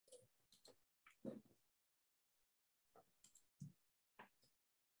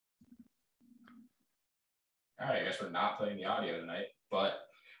All right, I guess we're not playing the audio tonight, but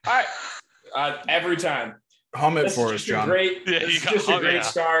all right. Every time. Hum it for us, John. This is just a great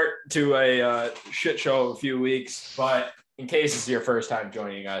start to a shit show of a few weeks. But in case it's your first time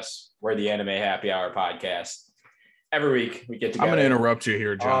joining us, we're the Anime Happy Hour podcast. Every week we get together. I'm going to interrupt you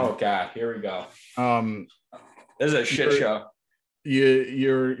here, John. Oh God, here we go. This is a shit show.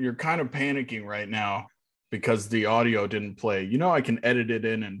 You're kind of panicking right now because the audio didn't play. You know, I can edit it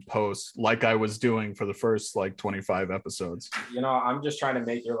in and post like I was doing for the first 25 episodes. You know, I'm just trying to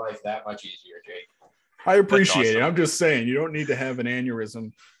make your life that much easier, Jake. I appreciate it. I'm just saying, you don't need to have an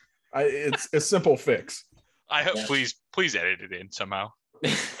aneurysm. It's a simple fix. I hope, please edit it in somehow.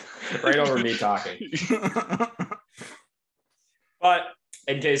 Right over me talking. But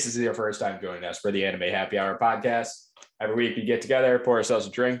in case this is your first time joining us for the Anime Happy Hour podcast, every week we get together, pour ourselves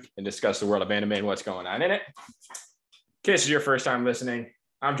a drink, and discuss the world of anime and what's going on in it. In case it's your first time listening,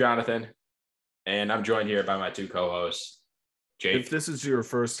 I'm Jonathan, and I'm joined here by my two co-hosts, Jake. If this is your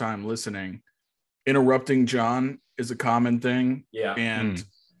first time listening, interrupting John is a common thing. Yeah. And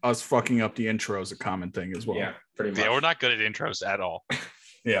us fucking up the intro is a common thing as well. Yeah, pretty much. Yeah, we're not good at intros at all.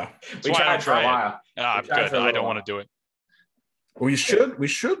 Yeah. We tried for a while. I'm good. I don't want to do it. We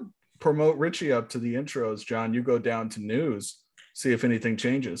should promote Richie up to the intros, John. You go down to news, see if anything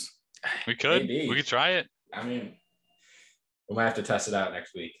changes. We could. Maybe. We could try it. I mean, we might have to test it out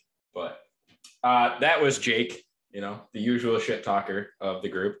next week. But that was Jake, you know, the usual shit talker of the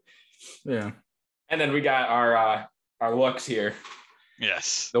group. Yeah. And then we got our looks here.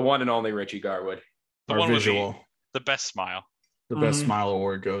 Yes. The one and only Richie Garwood. The Our one visual. with the best smile. The best smile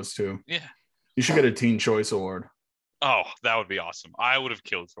award goes to. Yeah. You should get a Teen Choice Award. Oh, that would be awesome. I would have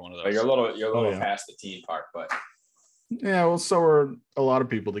killed for one of those. You're a little past the teen part, but yeah, well, so are a lot of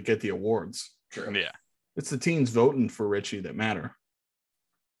people that get the awards. true. Yeah. It's the teens voting for Richie that matter.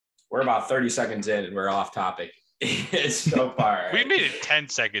 We're about 30 seconds in and we're off topic. It's so far. We made it 10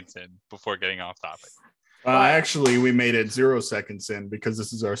 seconds in before getting off topic. Actually, we made it 0 seconds in because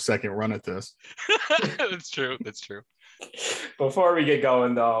this is our second run at this. That's true. Before we get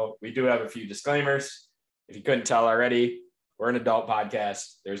going, though, we do have a few disclaimers. If you couldn't tell already, we're an adult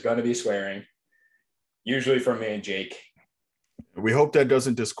podcast. There's going to be swearing, usually from me and Jake. We hope that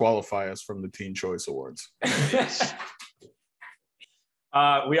doesn't disqualify us from the Teen Choice Awards.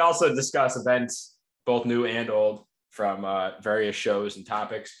 We also discuss events, both new and old, from various shows and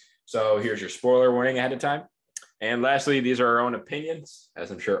topics. So here's your spoiler warning ahead of time. And lastly, these are our own opinions,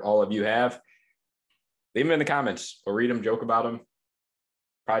 as I'm sure all of you have. Leave them in the comments. We'll read them, joke about them,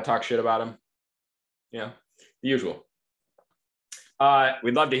 probably talk shit about them. You know, the usual.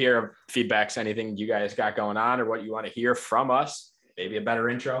 We'd love to hear feedbacks, anything you guys got going on or what you want to hear from us. Maybe a better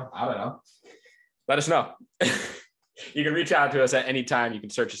intro. I don't know. Let us know. You can reach out to us at any time. You can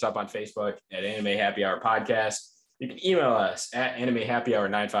search us up on Facebook at Anime Happy Hour Podcast. You can email us at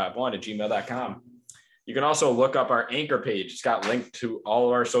animehappyhour951@gmail.com. You can also look up our Anchor page. It's got linked to all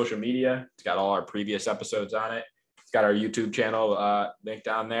of our social media. It's got all our previous episodes on it. It's got our YouTube channel linked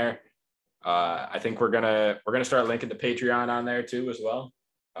on there. I think we're gonna start linking the Patreon on there too as well.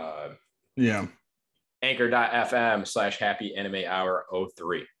 Yeah. Anchor.fm/Happy Anime Hour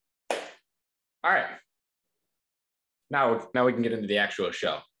 03. All right. Now we can get into the actual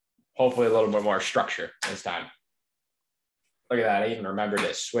show. Hopefully a little bit more structure this time. Look at that. I even remembered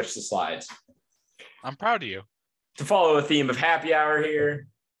to switch the slides. I'm proud of you. To follow the theme of happy hour here,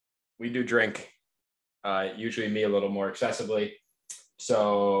 we do drink. Usually me a little more excessively.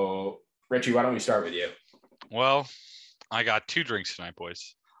 So, Richie, why don't we start with you? Well, I got 2 drinks tonight,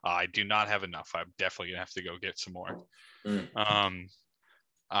 boys. I do not have enough. I'm definitely going to have to go get some more.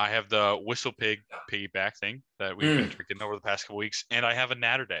 I have the Whistle Pig piggyback thing that we've been drinking over the past couple weeks, and I have a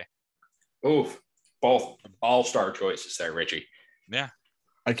Natter Day. Oof. Both all-star choices there, Richie. Yeah.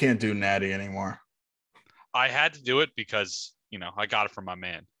 I can't do Natty anymore. I had to do it because, you know, I got it from my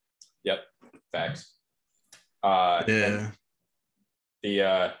man. Yep. Facts. Yeah.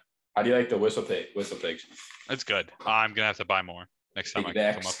 How do you like the Whistle Pigs? It's good. I'm going to have to buy more next time I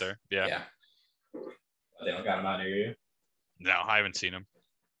come up there. Yeah. They don't got them out near you? No, I haven't seen them.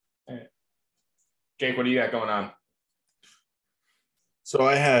 All right. Jake, what do you got going on? So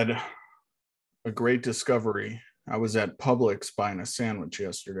I had a great discovery. I was at Publix buying a sandwich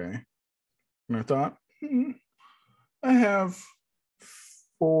yesterday. And I thought, I have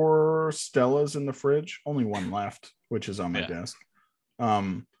 4 Stellas in the fridge. Only one left, which is on my desk.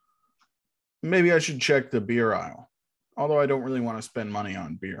 Maybe I should check the beer aisle. Although I don't really want to spend money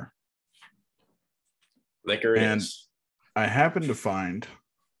on beer. Liquor is. I happened to find,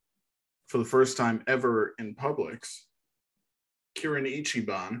 for the first time ever in Publix, Kirin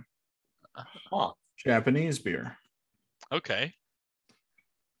Ichiban Japanese beer. Okay.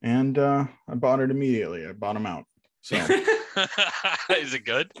 And I bought it immediately. I bought them out. So Is it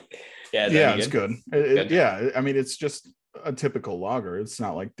good? Yeah, it's good. Yeah, I mean, it's just a typical lager. It's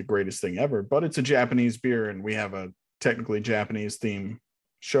not like the greatest thing ever, but it's a Japanese beer, and we have a technically Japanese theme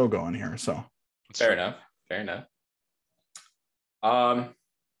show going here. So Fair enough.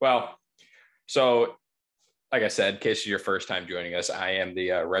 Well, so like I said, in case it's your first time joining us, I am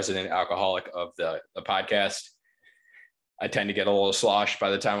the resident alcoholic of the podcast. I tend to get a little sloshed by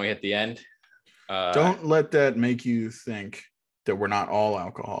the time we hit the end. Don't let that make you think that we're not all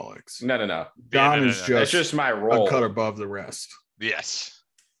alcoholics. No. Don is That's just my role. A cut above the rest. Yes.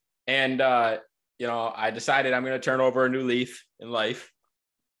 And, I decided I'm going to turn over a new leaf in life.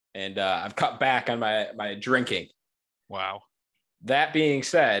 And I've cut back on my drinking. Wow. That being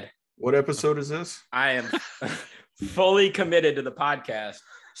said, what episode is this? I am fully committed to the podcast.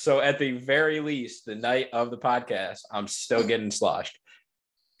 So at the very least, the night of the podcast, I'm still getting sloshed.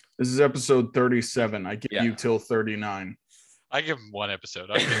 This is episode 37. I give you till 39. I give him one episode.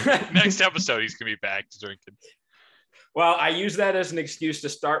 Next episode, he's going to be back to drinking. Well, I use that as an excuse to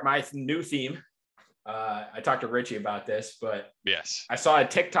start my new theme. I talked to Richie about this, but yes, I saw a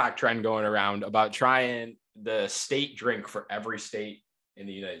TikTok trend going around about trying the state drink for every state in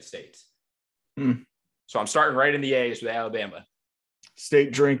the United States. So I'm starting right in the A's with Alabama.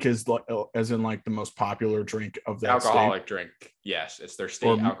 State drink is like, as in like the most popular drink of that alcoholic state? Drink. Yes, it's their state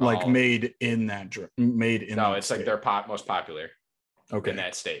or alcoholic. like made in that drink. No, it's state. like their most popular. Okay. In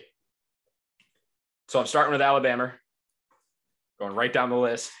that state. So I'm starting with Alabama, going right down the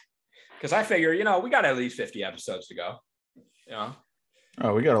list. Because I figure, we got at least 50 episodes to go.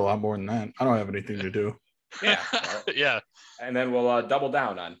 Oh, we got a lot more than that. I don't have anything to do. Yeah. Well, yeah. And then we'll double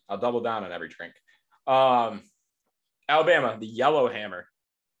down on every drink. Alabama, the Yellow Hammer.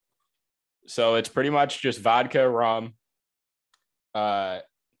 So it's pretty much just vodka, rum,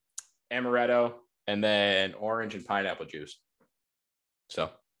 amaretto, and then orange and pineapple juice. So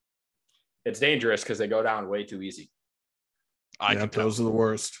it's dangerous because they go down way too easy. Those are the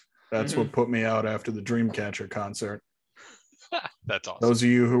worst. That's what put me out after the Dreamcatcher concert. That's awesome. Those of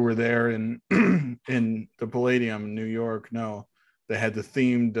you who were there in the Palladium in New York know they had the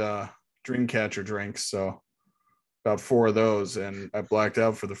themed Dreamcatcher drinks. So about 4 of those, and I blacked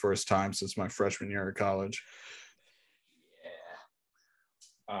out for the first time since my freshman year of college.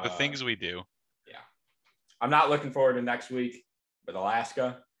 The things we do. Yeah. I'm not looking forward to next week with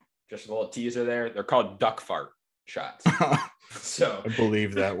Alaska. Just a little teaser there. They're called duck fart shots. So I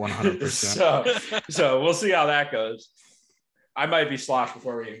believe that 100%. So we'll see how that goes. I might be sloshed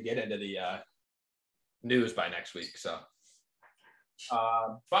before we even get into the news by next week. So,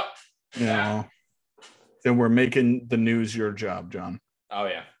 but then we're making the news your job, John. Oh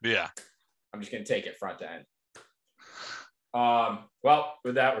yeah. I'm just gonna take it front to end. Well,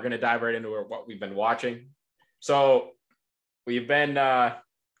 with that, we're gonna dive right into what we've been watching. So we've been kind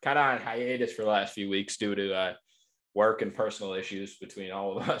of on hiatus for the last few weeks due to work and personal issues between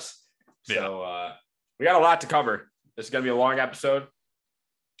all of us. So we got a lot to cover. This is going to be a long episode,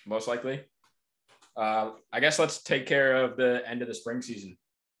 most likely. I guess let's take care of the end of the spring season.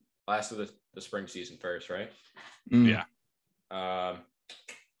 Last of the spring season first, right? Yeah.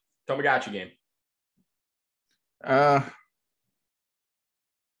 Tamagotchi game. I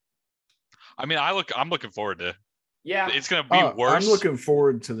mean, I'm looking forward to. Yeah. It's going to be worse. I'm looking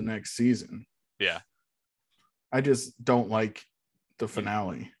forward to the next season. Yeah. I just don't like the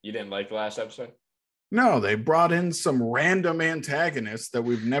finale. You didn't like the last episode? No, they brought in some random antagonist that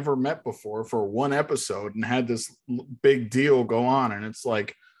we've never met before for one episode and had this big deal go on. And it's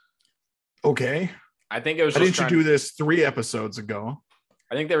like, okay. I think it was. Why didn't you do this 3 episodes ago?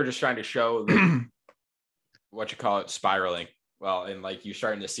 I think they were just trying to show what you call it, spiraling. Well, and like you're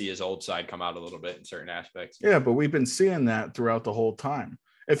starting to see his old side come out a little bit in certain aspects. Yeah, but we've been seeing that throughout the whole time.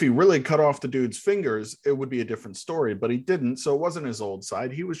 If he really cut off the dude's fingers, it would be a different story, but he didn't. So it wasn't his old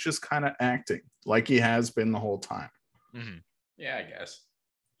side. He was just kind of acting like he has been the whole time. Mm-hmm. Yeah, I guess.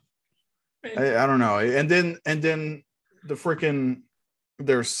 I don't know. And then the freaking,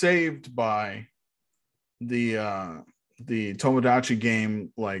 they're saved by the Tomodachi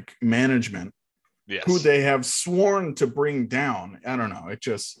game, like management, yes, who they have sworn to bring down. I don't know. It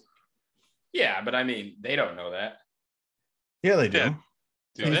just. Yeah, but I mean, they don't know that. Yeah, they do. Yeah.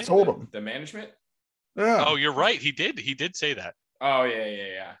 He told them. The management? Yeah. Oh, you're right. He did say that. Oh,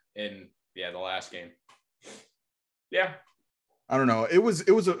 yeah. In the last game. Yeah. I don't know. It was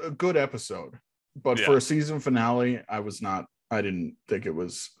a good episode, but for a season finale, I didn't think it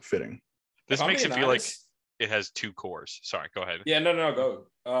was fitting. This makes it feel like it has 2 cores. Sorry, go ahead. Yeah, no, go.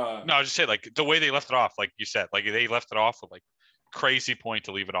 No, I just say like the way they left it off, like you said, like they left it off with like crazy point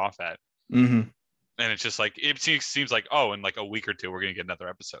to leave it off at, Mm-hmm. and it's just like it seems like, oh, in like a week or two we're gonna get another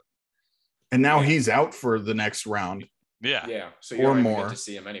episode. And now he's out for the next round. Yeah. Yeah, so you Or don't even more. get to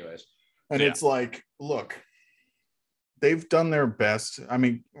see him anyways. And Yeah. it's like, look, they've done their best. I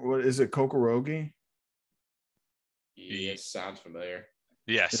mean, what is it, Kokorogi? Yeah, sounds familiar.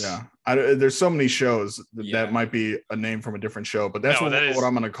 Yes. Yeah. There's so many shows that, Yeah. that might be a name from a different show, but that's No, what, that is- what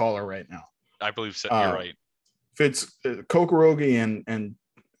I'm going to call her right now. I believe so. You're right. If it's Kokorogi and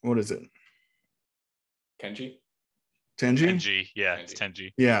what is it? Kenji? Tenji? Tenji. Yeah, it's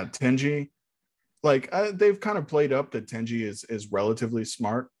Tenji. Yeah, Tenji. Like they've kind of played up that Tenji is relatively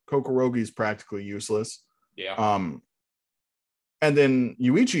smart. Kokorogi is practically useless. Yeah. And then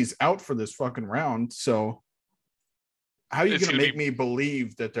Yuichi's out for this fucking round. So how are you It's going to gonna make me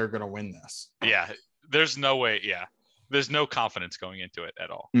believe that they're going to win this? Yeah. There's no way. Yeah. There's no confidence going into it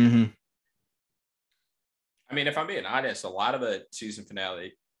at all. Mm-hmm. I mean, if I'm being honest, a lot of the season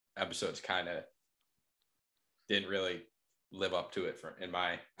finale episodes kind of didn't really live up to it in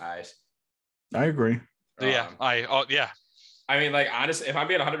my eyes. I agree. Yeah. I mean, like, honestly, if I'm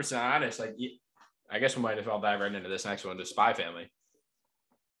being 100% honest, like, I guess we might as well dive right into this next one, the Spy Family.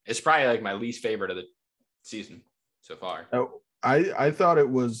 It's probably like my least favorite of the season so far. I thought it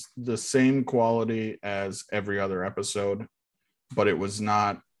was the same quality as every other episode, but it was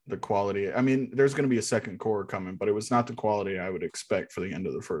not the quality. I mean, there's going to be a second core coming, but it was not the quality I would expect for the end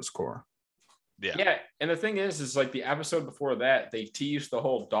of the first core. Yeah. Yeah. And the thing is like the episode before that, they teased the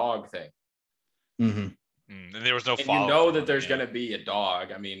whole dog thing. Mm-hmm. And there was no And follow-up. you know that there's going to be a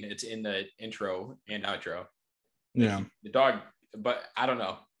dog. I mean, it's in the intro and outro. Yeah. The dog, but I don't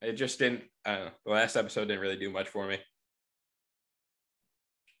know. It just didn't, I don't know. The last episode didn't really do much for me.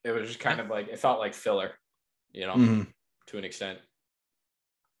 It was just kind of like, it felt like filler, you know, to an extent.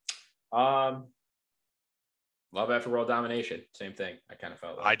 Love After World Domination, same thing. I kind of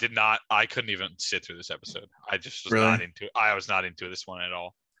felt like. I couldn't even sit through this episode. I just was Really? not into it. I was not into this one at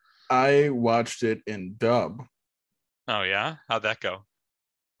all. I watched it in dub. Oh yeah? How'd that go?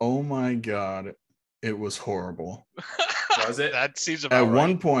 Oh my God. It was horrible. Was it? That seems about At right.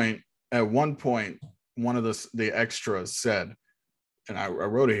 one point, one of the extras said, and I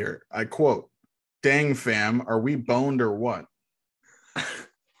wrote it here, I quote, "Dang fam, are we boned or what?"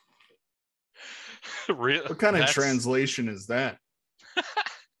 Really? What kind of translation is that?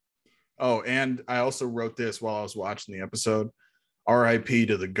 Oh, and I also wrote this while I was watching the episode. R.I.P.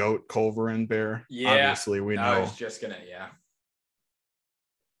 to the goat Culverin bear. Yeah. Obviously, we I know. was just going to, yeah.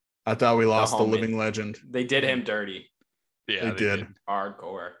 I thought we lost the homie. living legend. They did him dirty. Yeah, They did.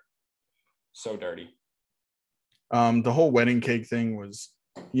 Hardcore. So dirty. The whole wedding cake thing was,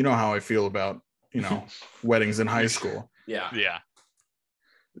 you know how I feel about, weddings in high school. Yeah. Yeah.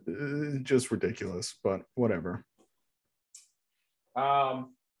 Just ridiculous, but whatever.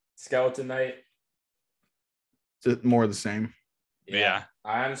 Skeleton Knight. Just more of the same. Yeah.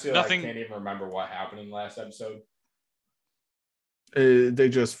 I honestly Nothing- can't even remember what happened in the last episode. They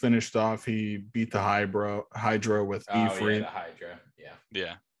just finished off. He beat the Hydra with Oh, Ifrit. yeah, the Hydra. Yeah.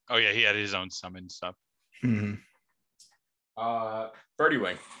 Yeah. Oh yeah, he had his own summon stuff. Mhm. Birdie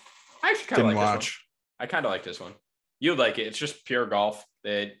Wing. I actually kind of Didn't like this one. watch. I kind of like this one. You'd like it. It's just pure golf.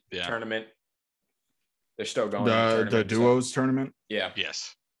 The Yeah. tournament. They're still going. The duos tournament. Yeah.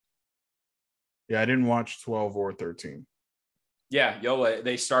 Yes. Yeah, I didn't watch 12 or 13. Yeah.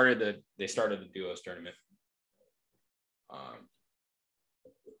 They started the duos tournament.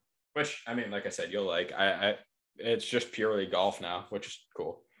 Which I mean, like I said, you'll like. It's just purely golf now, which is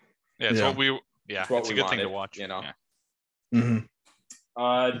cool. Yeah, it's Yeah. what we. Yeah, what it's a we good thing to wanted, watch. you know. Yeah.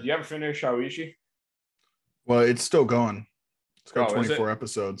 Mm-hmm. Did you ever finish Shaoishi? Well, it's still going. It's got Oh, is it? 24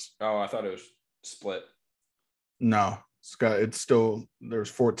 episodes. Oh, I thought it was split. No, it's still, there's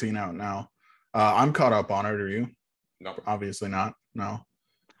 14 out now. I'm caught up on it. Are you? No. Obviously not. No.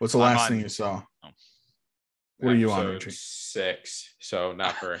 What's the I'm last on- thing you saw? Oh. What are you on, Episode Richie? 6. So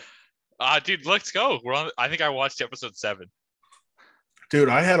not for. Dude, let's go. We're on. I think I watched episode 7. Dude,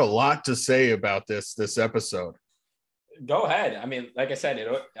 I had a lot to say about this episode. Go ahead. I mean, like I said,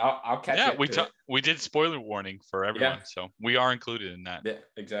 I'll catch Yeah, it. we did spoiler warning for everyone, so we are included in that. Yeah,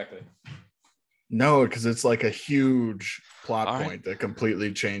 exactly. No, because it's like a huge plot All right. point that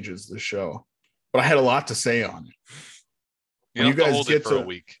completely changes the show. But I had a lot to say on it. You When have you to guys hold get it for a to-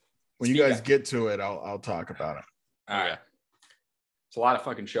 week. When you Speak guys up. get to it, I'll talk about it. All right. It's a lot of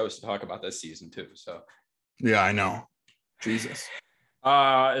fucking shows to talk about this season too. So, Yeah, I know. Jesus.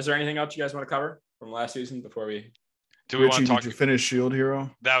 is there anything else you guys want to cover from last season before we? Do we want Richie, to talk? did you finish Shield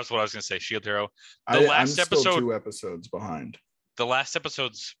Hero? That was what I was going to say. Shield Hero. I'm still 2 episodes behind. The last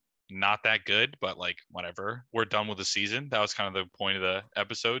episode's not that good, but like whatever. We're done with the season. That was kind of the point of the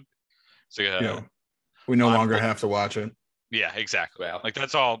episode. So Yeah, we no I'm longer full- have to watch it. yeah, exactly. Well, Like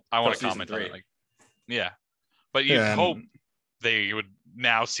that's all I want to season comment on. 3. It. Like, yeah, but you'd Yeah, hope and they would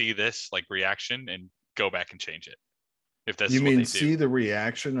now see this like reaction and go back and change it. If that's you what they mean do. see the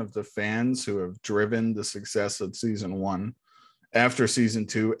reaction of the fans who have driven the success of season 1 after season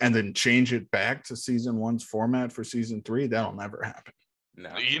 2, and then change it back to season 1's format for season 3? That'll never happen.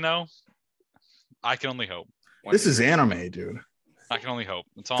 No. You know, I can only hope. This is anime, dude. I can only hope.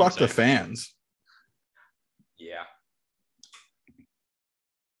 That's all Fuck I'm the saying. fans. Yeah.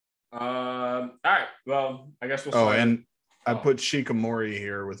 All right. Well, I guess we'll. Oh, slide and I Oh. put Shikamori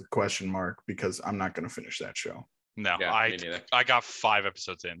here with a question mark because I'm not going to finish that show. No, Yeah, me neither. I got 5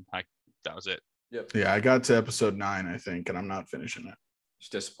 episodes in. That was it. Yep. Yeah, I got to episode 9, I think, and I'm not finishing it. It's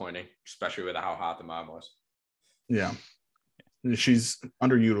disappointing, especially with how hot the mom was. Yeah. She's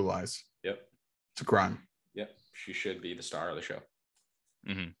underutilized. Yep. It's a crime. Yep. She should be the star of the show.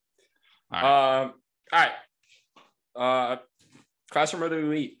 Mm-hmm. All right. Classroom of the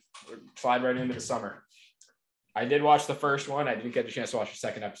Elite. We'll slide right into the summer. I did watch the first one. I didn't get a chance to watch the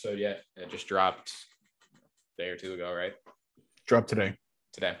second episode yet. It just dropped a day or two ago, right? Drop today.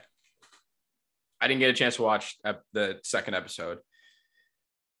 Today. I didn't get a chance to watch the second episode.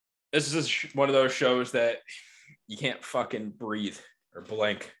 This is one of those shows that you can't fucking breathe or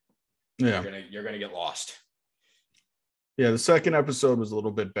blink. Yeah. You're gonna get lost. Yeah, the second episode was a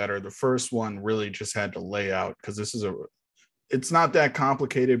little bit better. The first one really just had to lay out because it's not that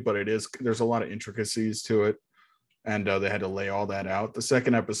complicated, but there's a lot of intricacies to it. And they had to lay all that out. The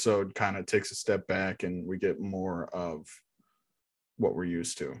second episode kind of takes a step back and we get more of what we're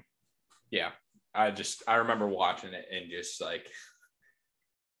used to. Yeah. I remember watching it and just like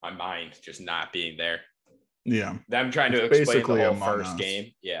my mind just not being there. Yeah. Them trying to It's explain basically the whole Among first Us.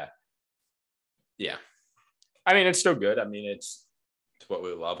 game. Yeah. Yeah. I mean, it's still good. I mean, it's what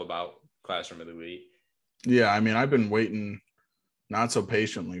we love about Classroom of the Elite. Yeah, I mean, I've been waiting not so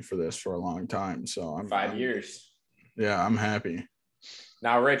patiently for this for a long time. So I'm 5 years. Yeah, I'm happy.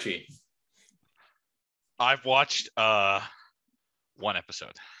 Now, Richie. I've watched 1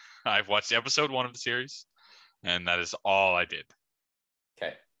 episode. I've watched episode 1 of the series, and that is all I did.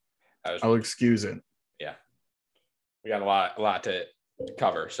 Okay. I'll excuse it. Yeah. We got a lot to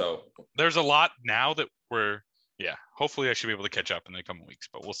cover. So There's a lot now that hopefully I should be able to catch up in the coming weeks,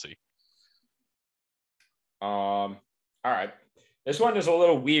 but we'll see. all right. This one is a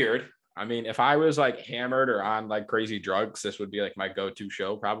little weird. I mean, if I was like hammered or on like crazy drugs, this would be like my go-to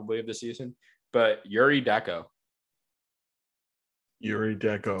show probably of the season. But Yuri Deco. Yuri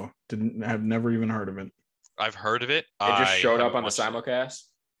Deco. Have never even heard of it. I've heard of it. It just showed up haven't on the watched it. simulcast.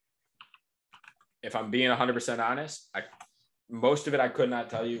 If I'm being 100% honest, most of it I could not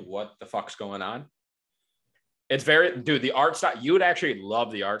tell you what the fuck's going on. It's the art style. You would actually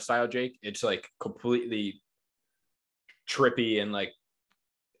love the art style, Jake. It's like completely trippy and like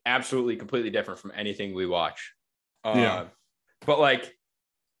absolutely completely different from anything we watch. Yeah. But like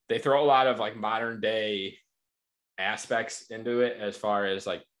they throw a lot of like modern day aspects into it as far as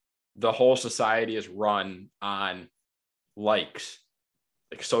like the whole society is run on likes,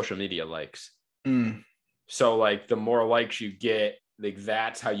 like social media likes. Mm. So like the more likes you get, like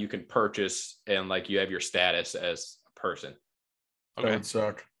that's how you can purchase and like you have your status as a person. That would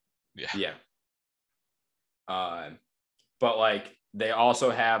suck. Yeah. But like they also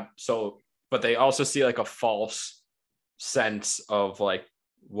they also see like a false sense of like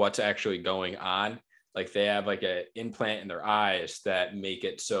what's actually going on. Like they have like an implant in their eyes that make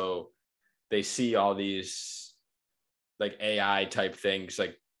it so they see all these like AI type things,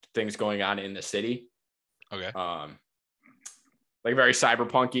 like things going on in the city. Okay. Like very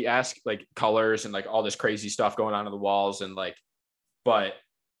cyberpunky-esque, like colors and like all this crazy stuff going on the walls and like, but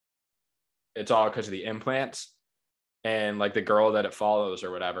it's all because of the implants. And like the girl that it follows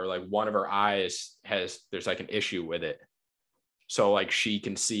or whatever, like one of her eyes there's like an issue with it. So like she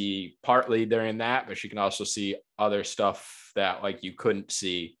can see partly during that, but she can also see other stuff that like you couldn't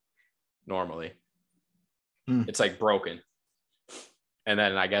see normally. It's like broken. And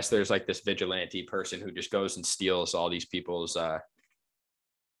then I guess there's like this vigilante person who just goes and steals all these people's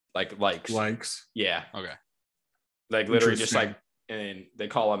likes. Yeah. Okay. Like literally just Interesting. like, and they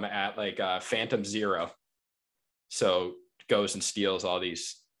call them at like Phantom Zero. So goes and steals all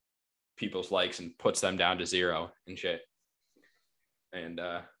these people's likes and puts them down to 0 and shit. And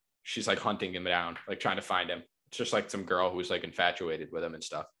she's like hunting him down, like trying to find him. It's just like some girl who's like infatuated with him and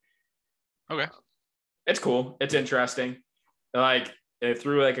stuff. Okay. It's cool. It's interesting. Like it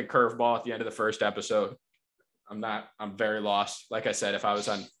threw like a curveball at the end of the first episode. I'm very lost. Like I said, if I was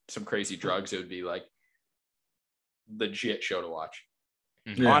on some crazy drugs, it would be like legit show to watch.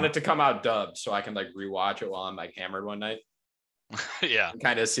 Mhm. I want it to come out dubbed so I can like rewatch it while I'm like hammered one night Yeah. and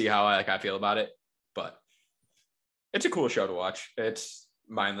kind of see how I feel about it. But it's a cool show to watch. It's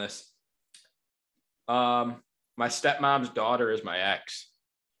mindless. My stepmom's daughter is my ex.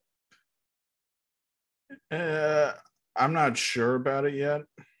 I'm not sure about it yet.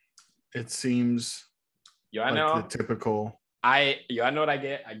 It seems You I like know. the typical. I know what I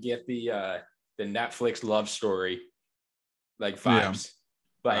get. I get the Netflix love story like vibes.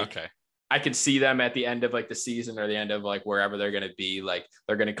 Like Okay. I could see them at the end of like the season or the end of like wherever they're gonna be. Like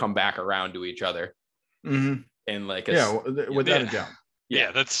they're gonna come back around to each other. Mhm. And like Without a doubt.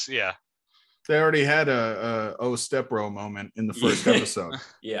 Yeah. That's They already had a stepbro moment in the first episode.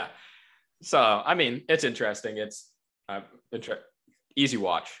 Yeah. So I mean, it's interesting. It's easy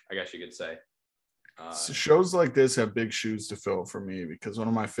watch, I guess you could say. Shows like this have big shoes to fill for me because one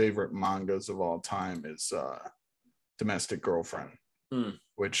of my favorite mangas of all time is Domestic Girlfriend,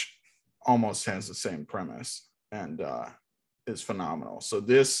 which almost has the same premise and is phenomenal. So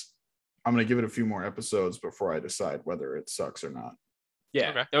this, I'm going to give it a few more episodes before I decide whether it sucks or not. Yeah,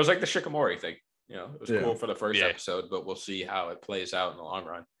 Okay. It was like the Shikamori thing. You know, it was Yeah. cool for the first Yeah. episode, but we'll see how it plays out in the long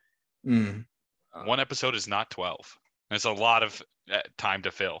run. Mm. one episode is not 12. It's a lot of time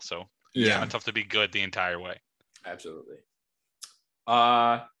to fill. So Yeah. kind of tough to be good the entire way. Absolutely.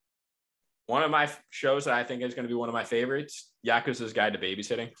 One of my shows that I think is going to be one of my favorites, Yakuza's Guide to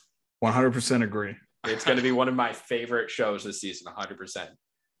Babysitting. 100% agree. It's going to be one of my favorite shows this season, 100%.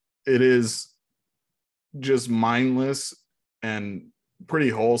 It is just mindless and pretty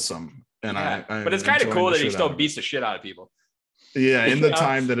wholesome. And Yeah. I'm But it's kind of enjoying cool the that he shit still out of it. beats the shit out of people. Yeah, in the Yeah.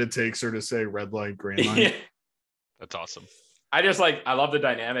 time that it takes her to say red light, green light. That's awesome. I just I love the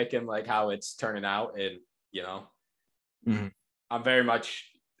dynamic and like how it's turning out. And, you know, Mhm. I'm very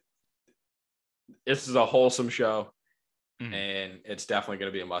much, this is a wholesome show. Mhm. And it's definitely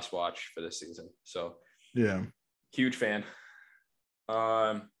going to be a must watch for this season. So Yeah. huge fan.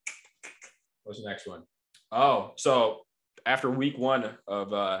 What's the next one? Oh, so after week 1 of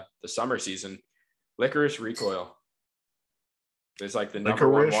the summer season, Licorice Recoil. It's like the number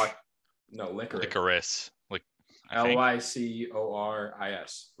Licorice? one watch. No, Licorice. Licorice. Like I think.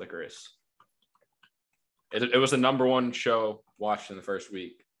 Licoris. Licorice. It was the number one show watched in the first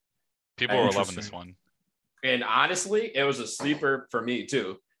week. People were loving Interesting. this one. And honestly, it was a sleeper for me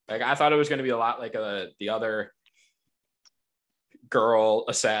too. Like I thought it was going to be a lot like the other girl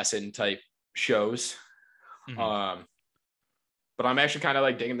assassin type shows. Mhm. But I'm actually kind of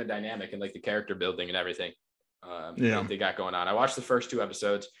like digging the dynamic and like the character building and everything that they got going on. I watched the first 2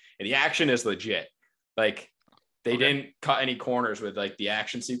 episodes and the action is legit. Like they didn't cut any corners with like the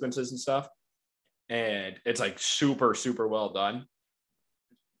action sequences and stuff. And it's like super, super well done.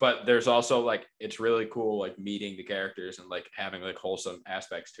 But there's also like, it's really cool, like meeting the characters and like having like wholesome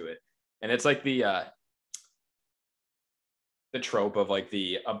aspects to it. And it's like the trope of like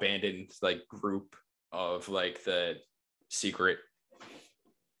the abandoned like group of like the secret.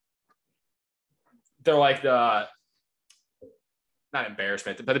 They're like the, not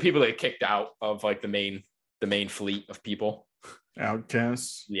embarrassment, but the people that get kicked out of like the main fleet of people.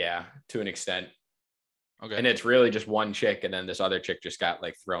 Outcasts. Yeah, to an extent. Okay. And it's really just one chick, and then this other chick just got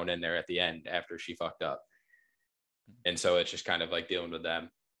like thrown in there at the end after she fucked up. And so it's just kind of like dealing with them.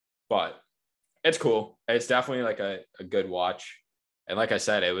 But it's cool. It's definitely like a good watch. And like I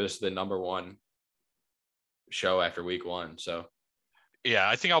said, it was the number one show after week 1. So Yeah,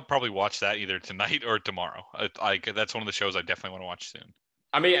 I think I'll probably watch that either tonight or tomorrow. That's one of the shows I definitely want to watch soon.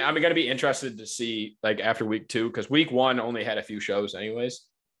 I mean, I'm going to be interested to see like after week 2, because week 1 only had a few shows anyways.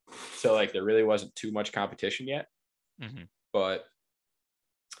 So like there really wasn't too much competition yet. Mm-hmm. But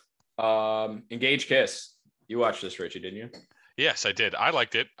Engage Kiss. You watched this, Richie, didn't you? Yes, I did. I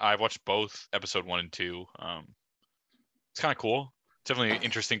liked it. I watched both episode 1 and 2. It's kind of cool. It's definitely an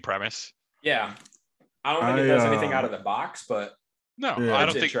interesting premise. Yeah. I don't think it does anything out of the box, but No, Yeah. I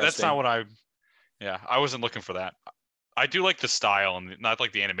It's don't think that's interesting. not what I. Yeah, I wasn't looking for that. I do like the style and not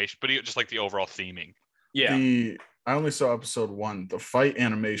like the animation, but just like the overall theming. yeah. I only saw episode 1. The fight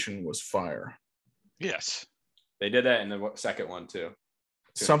animation was fire. Yes. They did that in the second one too.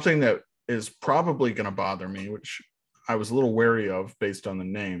 Something that is probably going to bother me, which I was a little wary of based on the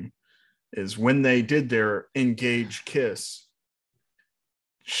name, is when they did their engage kiss.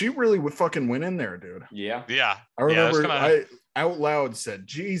 She really would fucking went in there, dude. Yeah. Yeah. I remember Yeah, out loud said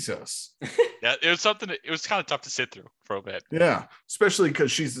Jesus. Yeah, it was something. It was kind of tough to sit through for a bit. Yeah, especially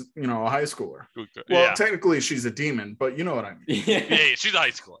because she's a high schooler. Well, Yeah, technically she's a demon, but you know what I mean. yeah, she's a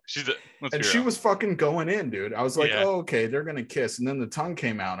high schooler. And she was fucking going in, dude. I was like, Yeah. oh, okay, they're gonna kiss, and then the tongue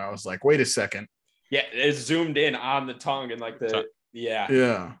came out. I was like, wait a second. Yeah, it zoomed in on the tongue and like the yeah.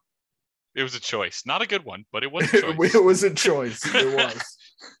 Yeah. It was a choice, not a good one, but it was a choice. It was a choice. It was.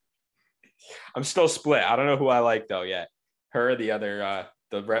 I'm still split. I don't know who I like though yet. Her or the other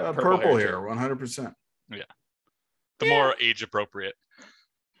the purple hair, 100%. Yeah, the more age appropriate.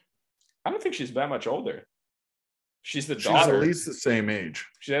 I don't think she's that much older. She's the She's daughter. at least the same age.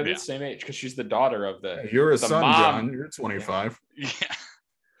 She's at the same age because she's the daughter of the. You're a the son, mom. John. You're 25.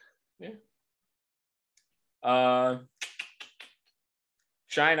 Yeah.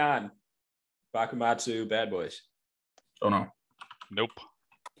 Shine On, Bakumatsu Bad Boys. Oh no. Nope.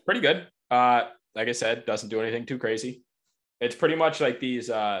 Pretty good. Like I said, doesn't do anything too crazy. It's pretty much like these.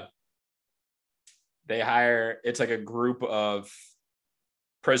 They hire. It's like a group of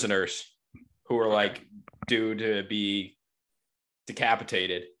prisoners who are like due to be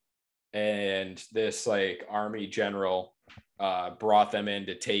decapitated, and this like army general brought them in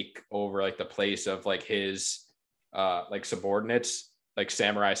to take over like the place of like his like subordinates, like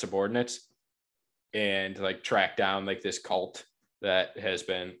samurai subordinates, and like track down like this cult that has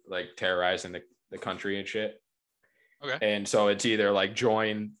been like terrorizing the country and shit. Okay. And so it's either like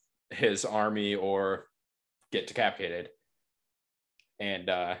join his army or get decapitated. And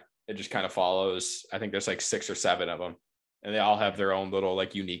it just kind of follows. I think there's like 6 or 7 of them, and they all have their own little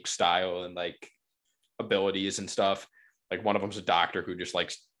like unique style and like abilities and stuff. Like one of them's a doctor who just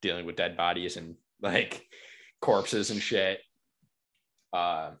likes dealing with dead bodies and like corpses and shit.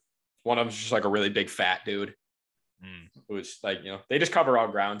 One of them's just like a really big fat dude. Who's like, they just cover all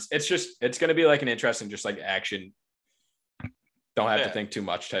grounds. It's going to be like an interesting, just like action. Don't have to think too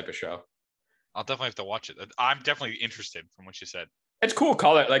much type of show. I'll definitely have to watch it. I'm definitely interested from what you said. It's cool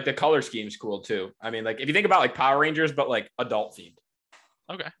color. Like the color scheme's cool too. I mean, like if you think about like Power Rangers, but like adult themed.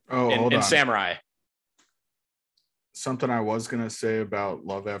 Okay. Oh, hold on. And Samurai. Something I was going to say about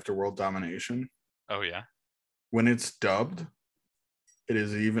Love After World Domination. Oh, yeah. When it's dubbed, it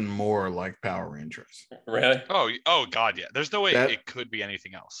is even more like Power Rangers. Really? Oh God, yeah. There's no way it could be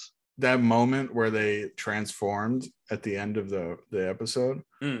anything else. That moment where they transformed at the end of the episode,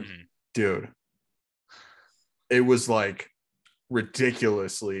 dude, it was like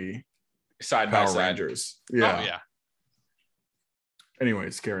ridiculously side Power by side. Rangers. Yeah. Oh, yeah.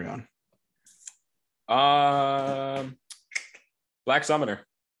 Anyways, carry on. Black Summoner.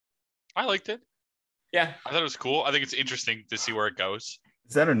 I liked it. Yeah. I thought it was cool. I think it's interesting to see where it goes.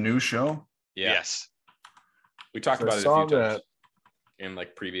 Is that a new show? Yeah. Yes. We talked about it a few times in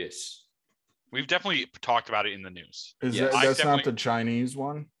like previous. We've definitely talked about it in the news. That's not the Chinese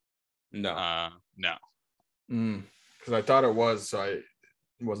one? No. No. Because I thought it was, so I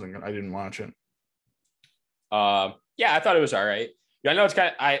didn't watch it. Yeah, I thought it was all right. Yeah, I know it's kind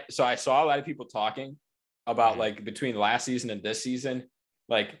of I saw a lot of people talking about like between last season and this season,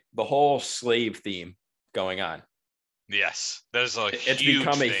 like the whole slave theme going on. Yes, there's it's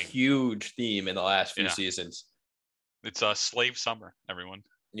become a huge theme in the last few seasons. It's a slave summer, everyone.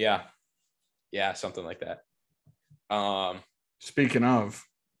 Yeah, something like that. Speaking of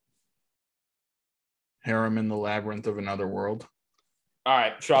Harem in the Labyrinth of Another World. All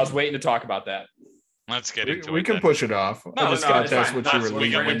right, so I was waiting to talk about that. Let's get into it. We can push it off. No, that's what you were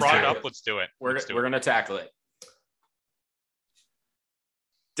leading. We brought it up. Let's do it. We're gonna tackle it.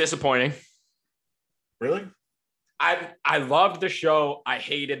 Disappointing. Really? I loved the show. I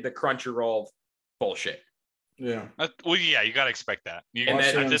hated the Crunchyroll bullshit. Yeah. Well, yeah, you gotta expect that.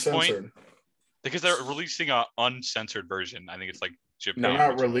 At this point, because they're releasing a uncensored version. I think it's like Japan. They're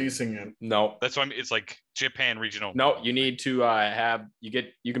not releasing it. No, that's why it's like Japan regional. No, you need to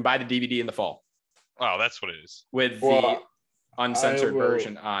you can buy the DVD in the fall. Oh, that's what it is. With the uncensored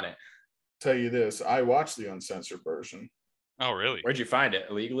version on it. Tell you this, I watched the uncensored version. Oh, really? Where'd you find it?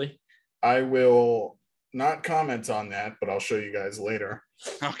 Illegally? I will not comment on that, but I'll show you guys later.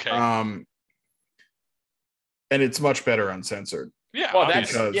 Okay. And it's much better uncensored. Yeah. Well,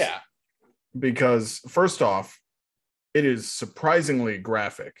 because first off, it is surprisingly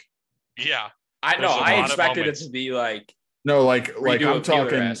graphic. Yeah. I know. I expected it to be like I'm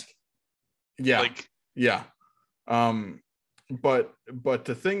talking. Yeah. Yeah. But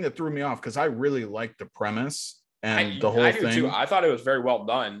the thing that threw me off, because I really liked the premise and the whole thing. Too. I thought it was very well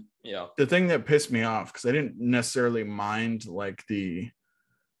done. The thing that pissed me off, because I didn't necessarily mind like the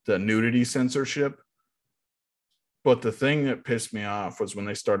nudity censorship, but the thing that pissed me off was when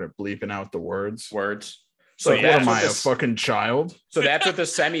they started bleeping out the words. So Like, what that's am what I, a this, fucking child? so that's what the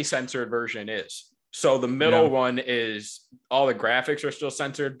semi-censored version is. So the middle Yeah. one is all the graphics are still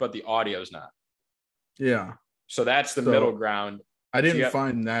censored, but the audio's not. Yeah. So that's the So- middle ground. I didn't you got-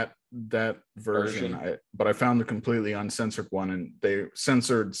 find that version, but I found the completely uncensored one, and they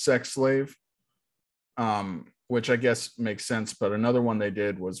censored Sex Slave, which I guess makes sense. But another one they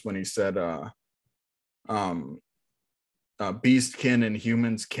did was when he said, beastkin and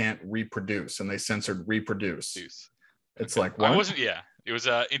humans can't reproduce, and they censored reproduce. It's like, what? I wasn't. Yeah, it was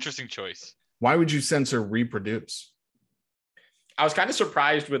an interesting choice. Why would you censor reproduce? I was kind of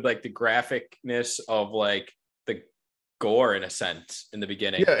surprised with like the graphicness of like the gore in a sense in the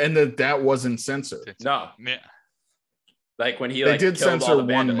beginning. Yeah, and that wasn't censored. No, Yeah. like when he They like did killed all censor the one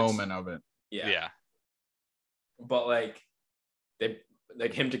bandits. moment of it. Yeah. But like they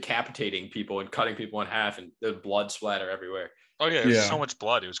like him decapitating people and cutting people in half and the blood splatter everywhere. Oh yeah, there's Yeah. so much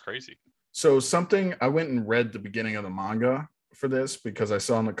blood. It was crazy. So something, I went and read the beginning of the manga for this because I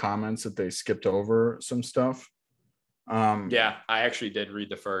saw in the comments that they skipped over some stuff. Yeah, I actually did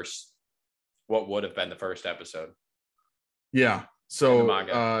read what would have been the first episode. Yeah. In the So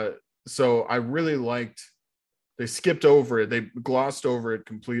manga. so I really liked, they skipped over it. They glossed over it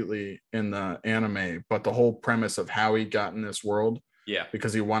completely in the anime, but the whole premise of how he got in this world, Yeah.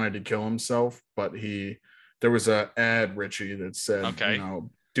 because he wanted to kill himself, but there was a ad, Richie, that said, Okay.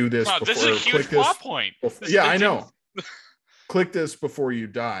 do this Wow, before, this is a huge click this plot point. before- This- yeah, they I didn't- know. Click this before you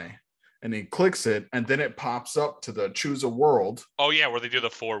die. And he clicks it, and then it pops up to the choose a world. Oh yeah, where they do the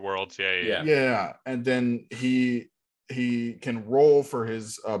 4 worlds. Yeah. Yeah. Yeah, and then he can roll for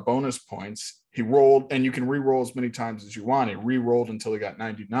his bonus points. He rolled, and you can re-roll as many times as you want. He re-rolled until he got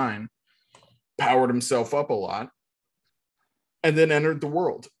 99, powered himself up a lot, and then entered the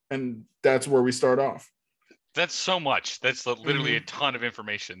world. And that's where we start off. That's so much. That's literally a ton of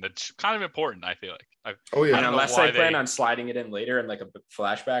information. That's kind of important. I feel like. Oh I yeah, don't know Unless why they plan they- on sliding it in later in like a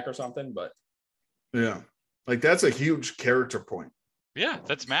flashback or something, but yeah. Like that's a huge character point. Yeah,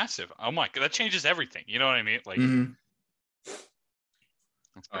 that's massive. Oh my god, that changes everything. You know what I mean? Like, Mhm.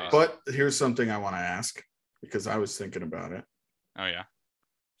 that's crazy. But here's something I want to ask, because I was thinking about it. Oh yeah.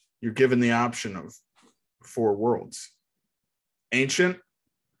 You're given the option of 4 worlds: ancient,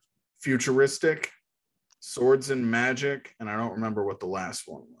 futuristic, swords and magic, and I don't remember what the last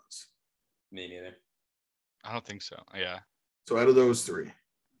one was. me neither. I don't think so. Yeah. So out of those 3,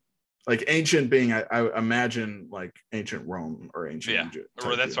 like ancient being, I imagine like ancient Rome or ancient Yeah. Egypt. Or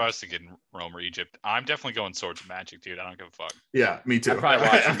type that's deal. why I was thinking Rome or Egypt. I'm definitely going Swords and Magic, dude. I don't give a fuck. Yeah, me too. I probably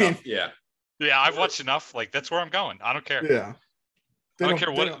watched I mean, enough. Yeah. Yeah, I've watched enough. Like, that's where I'm going. I don't care. yeah. I don't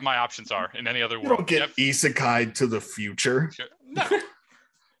care they what my options are in any other You world. don't get isekai to the future. Sure. No.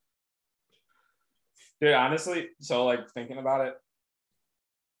 Dude, honestly, so like thinking about it,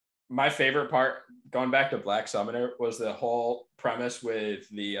 my favorite part going back to Black Summoner was the whole premise with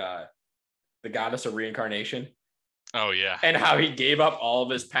the goddess of reincarnation Oh yeah. and how he gave up all of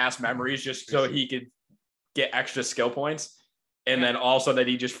his past memories just so he could get extra skill points. And then also that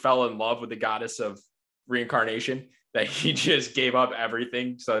he just fell in love with the goddess of reincarnation, that he just gave up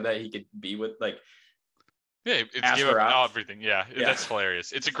everything so that he could be with like, Yeah, it's ask give her up out. everything. Yeah, Yeah. that's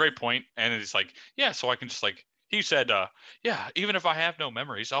hilarious. It's a great point, and it's like, yeah, so I can just like he said, yeah, even if I have no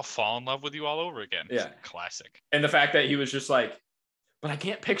memories, I'll fall in love with you all over again. It's Yeah. classic. and the fact that he was just like, but I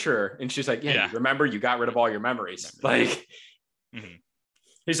can't picture her. And she's like, yeah, Yeah. remember you got rid of all your memories. Like, Mhm.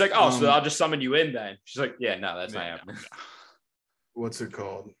 he's like, oh, so Um, I'll just summon you in then. She's like, yeah, no, that's not Yeah, happening. What's it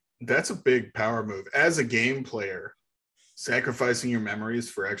called? That's a big power move. As a game player, sacrificing your memories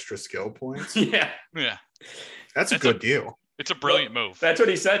for extra skill points. Yeah, yeah, That's a That's good deal. it's a brilliant move. that's what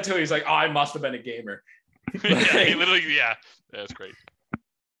he said too. He's like, oh, I must have been a gamer. Yeah, he literally, yeah, that's great.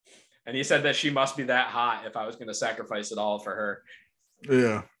 And he said that she must be that hot if I was going to sacrifice it all for her.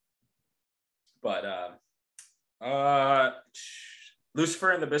 Yeah. But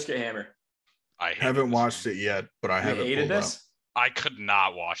Lucifer and the Biscuit Hammer. I Haven't watched it yet, but I You haven't hated pulled up. this? I could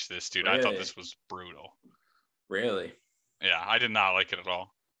not watch this, dude. I thought Really? this was brutal. Really? Yeah, I did not like it at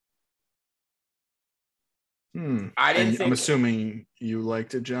all. I didn't And think. I'm assuming you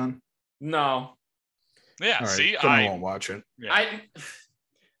liked it, John. No, Yeah, All right, see, then I won't watch it. yeah.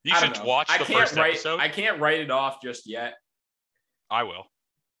 You I don't should know. watch I the can't first write, episode. I can't write it off just yet I will.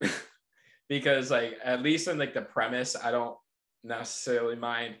 because, like, at least in like the premise, I don't necessarily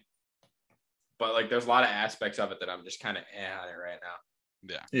mind. But like, there's a lot of aspects of it that I'm just kind of on it right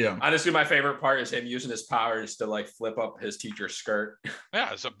now. Yeah. Honestly, my favorite part is him using his powers to like flip up his teacher's skirt.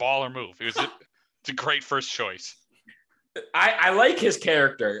 Yeah, it's a baller move. It's a great first choice. I like his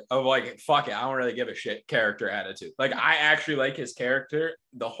character of like, fuck it, I don't really give a shit character attitude. Like, I actually like his character.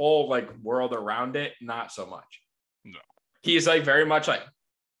 The whole like world around it, not so much. No. He's like very much like,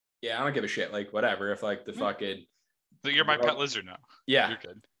 yeah, I don't give a shit. Like, whatever. If like the fucking, You're my pet lizard now. yeah, You're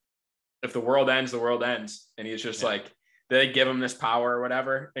good. if the world ends, the world ends. And he's just like, they give him this power or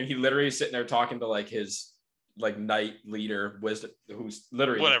whatever. And he literally is sitting there talking to like his like knight leader, wisdom, who's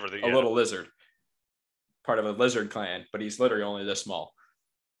literally a little lizard, part of a lizard clan, but he's literally only this small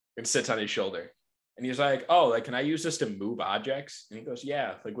and sits on his shoulder. And he's like, oh, like, can I use this to move objects? And he goes,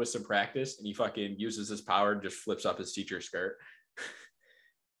 yeah, like with some practice. And he fucking uses his power and just flips up his teacher's skirt.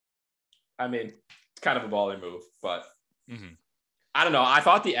 I mean, it's kind of a baller move, but I don't know. I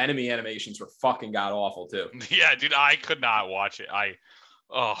thought the enemy animations were fucking god awful too. Yeah, dude, I could not watch it. I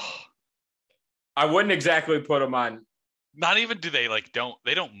wouldn't exactly put them on. Not even do they like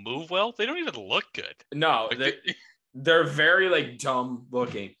they don't move well. They don't even look good. No, Like, they're very like dumb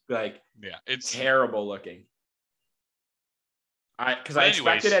looking, like it's terrible looking. I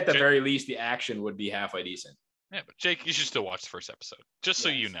expected at the very least the action would be halfway decent. Yeah, but Jake, you should still watch the first episode, just so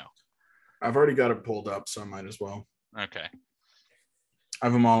you know. I've already got it pulled up, so I might as well. Okay. I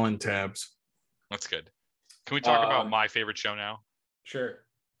have them all in tabs. That's good. Can we talk about my favorite show now? Sure.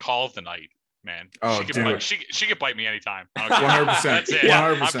 Call of the Night, man. Oh, she could bite me anytime. 100%. That's it.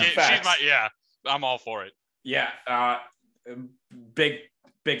 100%. She's my I'm all for it. Yeah. Big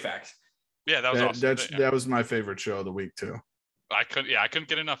facts. Yeah, that was awesome. That was my favorite show of the week too. I couldn't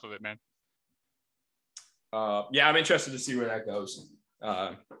get enough of it, man. Yeah, I'm interested to see where that goes.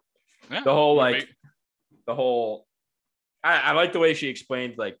 Yeah, the whole I like the way she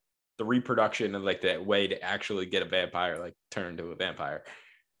explained like the reproduction and like that way to actually get a vampire like turned to a vampire.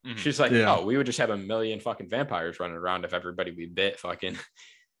 She's like, oh, we would just have a million fucking vampires running around if everybody we bit fucking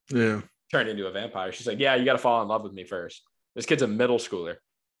turned into a vampire. She's like, yeah, you got to fall in love with me first. This kid's a middle schooler.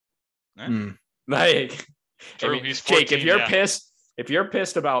 Like, True, I mean, he's 14, Jake, if you're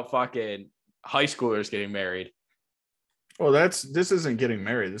pissed about fucking high schoolers getting married. Well, this isn't getting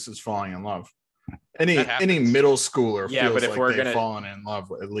married. This is falling in love. Any middle schooler feels but if like we're they've fallen in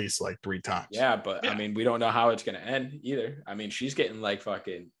love at least like 3 times. Yeah, but I mean, we don't know how it's gonna end either. I mean, she's getting like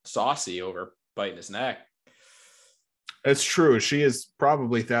fucking saucy over biting his neck. It's true. She is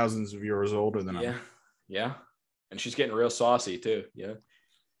probably thousands of years older than him. Yeah, and she's getting real saucy too. Yeah.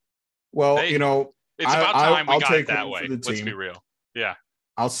 Well, it's about time we got it that way. Let's be real. Yeah.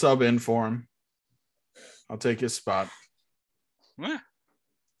 I'll sub in for him. I'll take his spot. Yeah.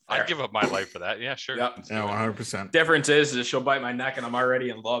 I'd give up my life for that. Yeah, sure. Yep. Yeah, 100%. Difference is she'll bite my neck and I'm already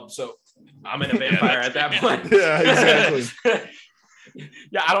in love. So I'm in a vampire at that point. Yeah, exactly.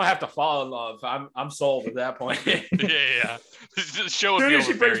 Yeah, I don't have to fall in love. I'm sold at that point. Yeah. The show As soon as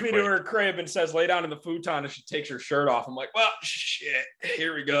she brings me to her crib and says, lay down in the futon, and she takes her shirt off, I'm like, well, shit,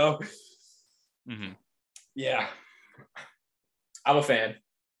 here we go. Yeah. I'm a fan.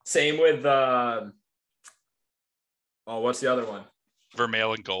 Same with, what's the other one?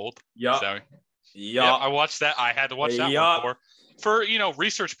 Vermeil and Gold. Yeah. I watched that. I had to watch that one for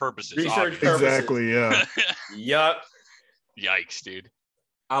research purposes. Exactly. Yeah. Yup. Yikes, dude.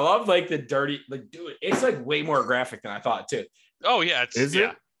 I love like the dirty, like, dude, it's like way more graphic than I thought too. Oh yeah, is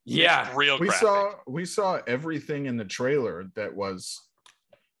it? Yeah, it's real. We saw everything in the trailer that was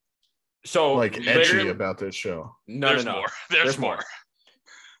so like edgy about this show. No. More. There's more.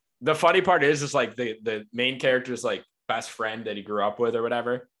 The funny part is like the main character's like best friend that he grew up with or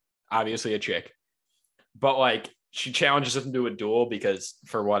whatever, obviously a chick, but like she challenges him to a duel because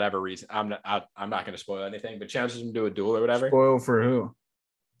for whatever reason, I'm not going to spoil anything, but challenges him to do a duel or whatever. Spoil for who?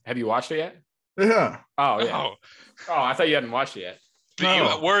 Have you watched it yet? Yeah. Oh yeah. Oh, I thought you hadn't watched it yet.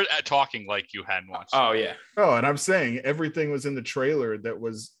 No. We're talking like you hadn't watched it. Oh yeah. Oh, and I'm saying everything was in the trailer that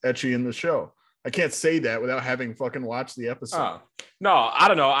was etchy in the show. I can't say that without having fucking watched the episode. Oh. No, I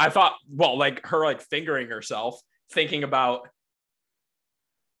don't know. I thought, well, like her like fingering herself, thinking about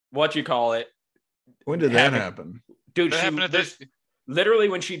what you call it. When did that happen? Dude, literally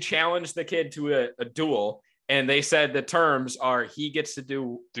when she challenged the kid to a duel, and they said the terms are he gets to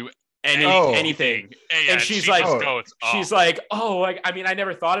do anything. Yeah, and she's like, I mean, I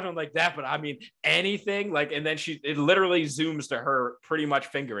never thought of him like that, but I mean, anything, like, and then it literally zooms to her pretty much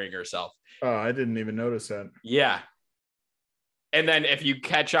fingering herself. Oh, I didn't even notice that. Yeah. And then if you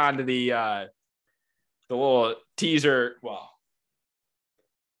catch on to the little teaser,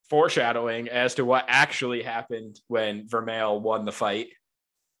 foreshadowing as to what actually happened when Vermeil won the fight.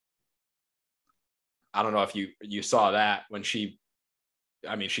 I don't know if you saw that when she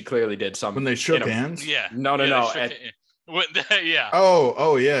clearly did something. When they shook hands? Yeah. No. Yeah.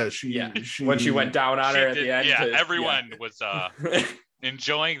 Oh yeah. When she went down on her at did, the end. yeah, everyone was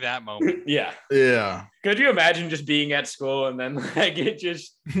enjoying that moment. Yeah. Yeah. Could you imagine just being at school and then like it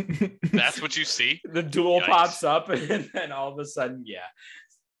just That's what you see. the duel Yikes. pops up and then all of a sudden, yeah.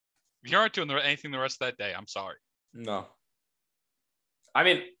 If you aren't doing anything the rest of that day, I'm sorry. No. I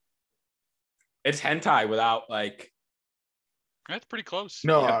mean, it's hentai without like. That's pretty close.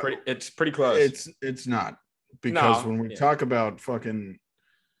 No, Yeah, it's pretty close. It's not, because No, when we yeah. talk about fucking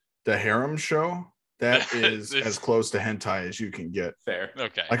the harem show, that is It's- as close to hentai as you can get. Fair.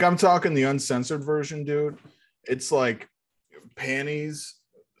 Okay. Like, I'm talking the uncensored version, dude. It's like panties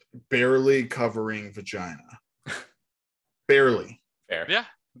barely covering vagina. Barely. Fair. Yeah,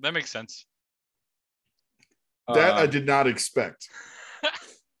 that makes sense. That I did not expect.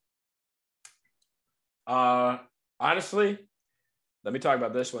 Honestly, let me talk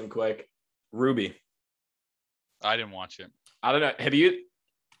about this one quick. Ruby. I didn't watch it. I don't know. Have you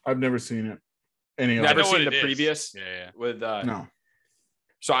I've never seen it. Any of never it. know what seen it the is. previous Yeah. with No.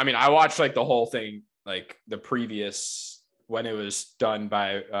 So I mean, I watched like the whole thing, like the previous when it was done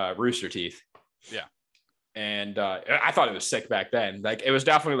by Rooster Teeth. Yeah. And I thought it was sick back then. Like it was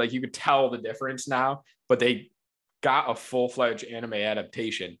definitely like you could tell the difference now, but they got a full-fledged anime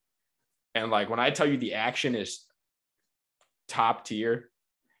adaptation. And like when I tell you the action is top tier,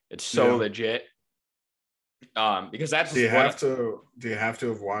 it's so Yeah. legit. Because that's Do you what- have to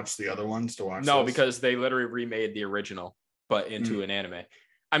have watched the other ones to watch no, this? because they literally remade the original, but into an anime.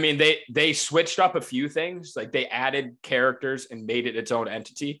 I mean, they switched up a few things. Like they added characters and made it its own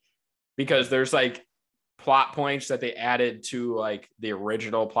entity, because there's like plot points that they added to like the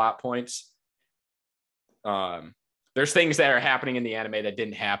original plot points. There's things that are happening in the anime that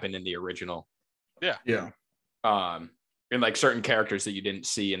didn't happen in the original. Yeah. And like certain characters that you didn't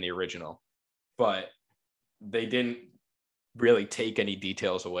see in the original, but they didn't really take any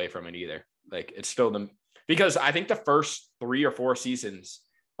details away from it either. Like it's still because I think the first 3 or 4 seasons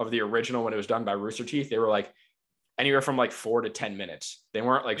of the original, when it was done by Rooster Teeth, they were like anywhere from like 4 to 10 minutes. They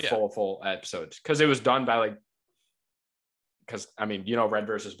weren't like full episodes, because it was done by like, because I mean, Red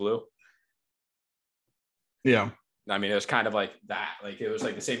versus Blue. Yeah. I mean, it was kind of like that. Like it was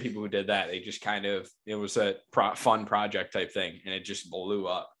like the same people who did that. They just kind of, it was a fun project type thing, and it just blew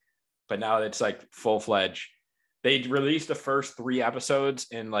up. But now it's like full-fledged. They released the first 3 episodes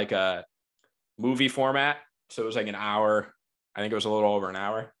in like a movie format. So it was like an hour. I think it was a little over an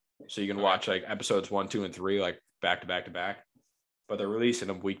hour. So you can watch like episodes 1, 2, and 3, like back to back to back. But they're releasing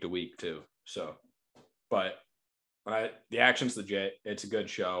them week to week too. So, but the action's legit. It's a good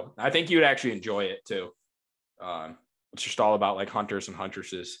show. I think you'd actually enjoy it too. It's just all about like hunters and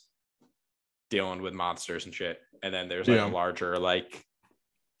huntresses dealing with monsters and shit. And then there's like a larger like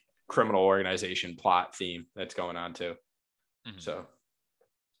criminal organization plot theme that's going on too. Mm-hmm. So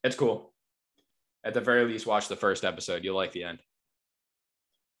it's cool. At the very least, watch the first episode. You'll like the end.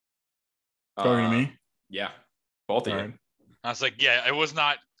 Talking to me? Yeah. Both of you. I was like, yeah, it was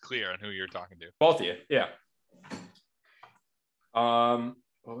not clear on who you're talking to. Both of you. Yeah.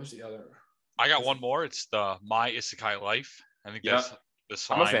 What was the other? I got one more. It's the My Isekai Life. I think that's the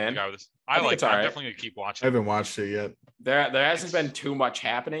slime. I'm a fan. I like it. I'm right. definitely going to keep watching. I haven't watched it yet. There hasn't been too much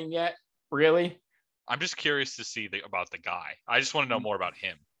happening yet, really. I'm just curious to see about the guy. I just want to know more about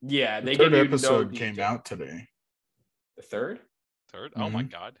him. Yeah, the third episode came out today. The third? Mm-hmm. Oh my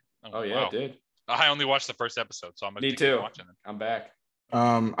god. Oh yeah, it did. I only watched the first episode, so I'm gonna keep watching it. I'm back.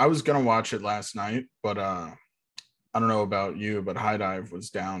 I was gonna watch it last night, but I don't know about you, but High Dive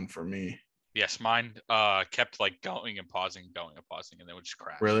was down for me. Yes, mine kept like going and pausing, and then would just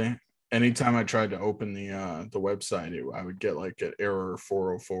crash. Really? Anytime I tried to open the website, I would get like an error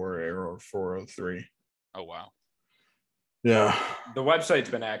 404, error 403. Oh wow. Yeah. The website's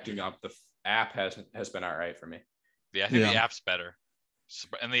been acting up. The app has been all right for me. Yeah, I think the app's better,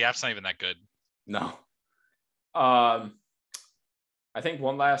 and the app's not even that good. No. I think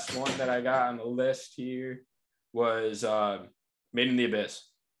one last one that I got on the list here was Made in the Abyss.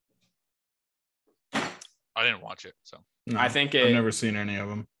 I didn't watch it, so no, I think I've never seen any of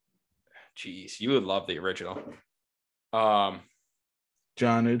them. Jeez, you would love the original.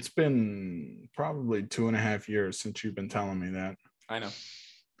 John, it's been probably 2.5 years since you've been telling me that. I know.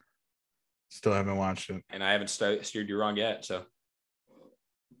 Still haven't watched it. And I haven't steered you wrong yet, so.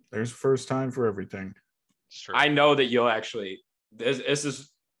 There's a first time for everything. It's true. I know that you'll actually, this is,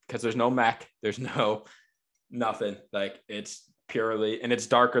 because there's no mech, there's no nothing. Like, it's purely, and it's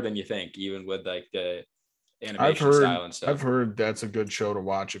darker than you think, even with like the animation style and stuff. I've heard that's a good show to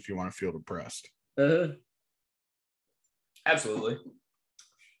watch if you want to feel depressed. Absolutely.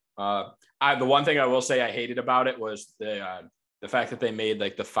 The one thing I will say I hated about it was the fact that they made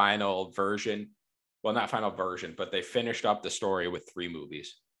like the final version. Well, not final version, but they finished up the story with 3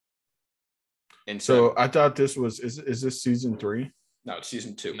 movies. And So I thought this was is this season 3? No, it's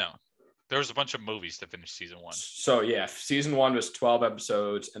season 2. No, there was a bunch of movies to finish season 1. So yeah, season 1 was 12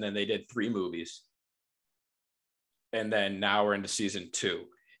 episodes, and then they did 3 movies. And then now we're into season 2.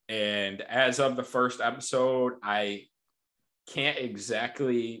 And as of the first episode, I can't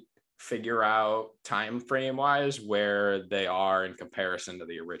exactly figure out time frame wise where they are in comparison to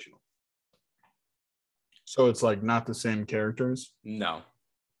the original. So it's like not the same characters? No.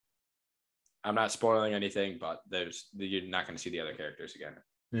 I'm not spoiling anything, but you're not going to see the other characters again.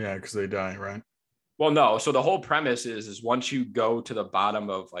 Yeah, because they die, right? Well, no. So the whole premise is once you go to the bottom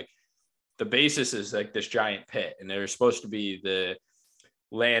of like the basis is like this giant pit, and there's supposed to be the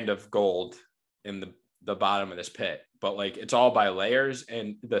land of gold in the bottom of this pit, but like it's all by layers,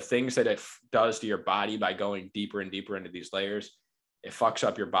 and the things that it does to your body by going deeper and deeper into these layers, it fucks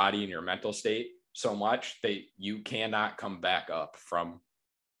up your body and your mental state so much that you cannot come back up from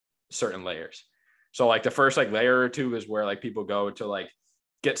certain layers. So like the first like layer or 2 is where like people go to like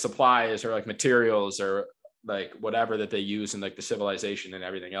get supplies or like materials or like whatever that they use in like the civilization and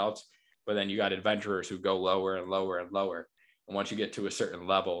everything else. But then you got adventurers who go lower and lower and lower. And once you get to a certain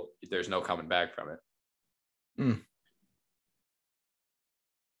level, there's no coming back from it.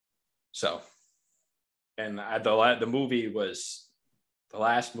 So, and the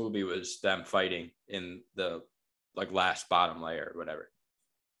last movie was them fighting in the like last bottom layer or whatever.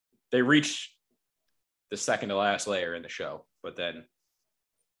 They reached the second to last layer in the show, but then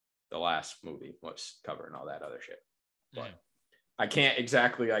the last movie was covering all that other shit. But I can't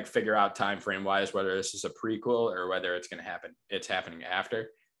exactly like figure out time frame wise whether this is a prequel or whether it's going to happen. It's happening after.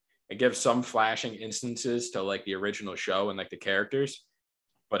 It gives some flashing instances to like the original show and like the characters,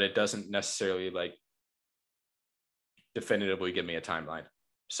 but it doesn't necessarily like definitively give me a timeline.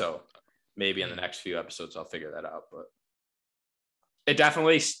 So maybe in the next few episodes I'll figure that out. But it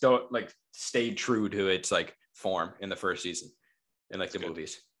definitely still like stayed true to its like form in the first season in like the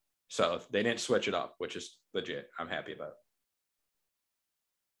movies. So they didn't switch it up, which is legit. I'm happy about it.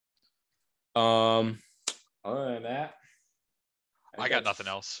 Other than that, I got nothing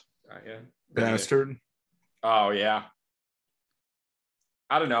else. Yeah. Bastard. Oh yeah.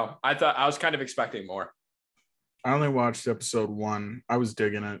 I don't know. I was kind of expecting more. I only watched episode 1. I was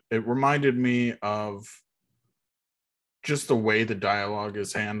digging it. It reminded me of just the way the dialogue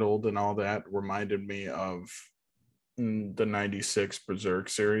is handled and all that reminded me of the 96 Berserk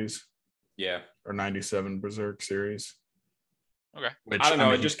series. Yeah. Or 97 Berserk series. Okay. Which, I don't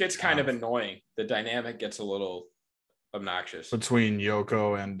know. It just gets kind of annoying. The dynamic gets a little obnoxious. Between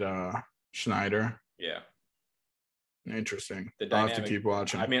Yoko and Schneider. Yeah. Interesting. I'll have to keep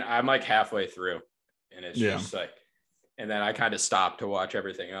watching. I mean, I'm like halfway through and it's just like, and then I kind of stopped to watch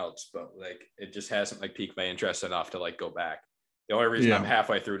everything else, but like, it just hasn't like piqued my interest enough to like go back. The only reason I'm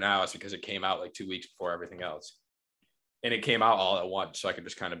halfway through now is because it came out like 2 weeks before everything else. And it came out all at once. So I could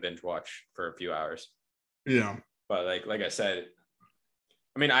just kind of binge watch for a few hours. Yeah. But like I said,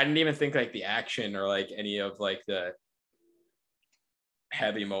 I mean, I didn't even think like the action or like any of like the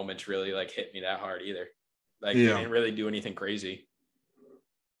heavy moments really like hit me that hard either. Like they didn't really do anything crazy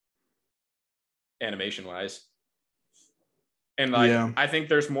animation wise. And like, I think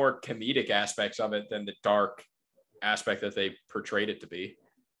there's more comedic aspects of it than the dark aspect that they portrayed it to be.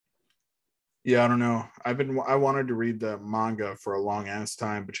 Yeah, I don't know. I wanted to read the manga for a long ass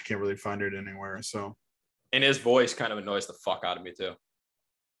time, but you can't really find it anywhere. So, and his voice kind of annoys the fuck out of me too.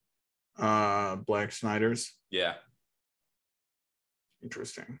 Black Snyder's. Yeah.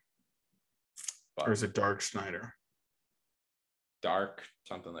 Interesting. Or is it Dark Snyder? Dark,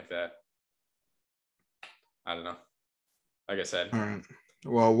 something like that. I don't know. Like I said. All right.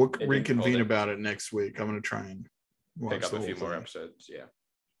 Well, we'll reconvene about it next week. I'm going to try and pick up a few more episodes. Yeah.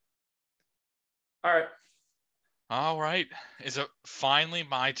 All right. All right. Is it finally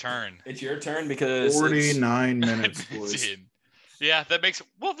my turn? It's your turn because 49 minutes, boys. Yeah, that makes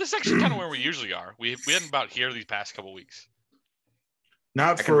well. This is actually kind of where we usually are. We hadn't about here these past couple weeks.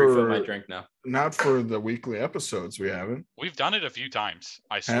 Not I can refill my drink now. Not for the weekly episodes. We haven't. We've done it a few times.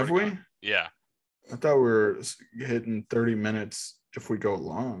 I swear. Have we? Yeah. I thought we were hitting 30 minutes if we go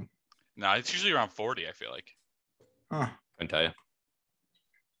long. No, it's usually around 40. I feel like. Huh. I can tell you.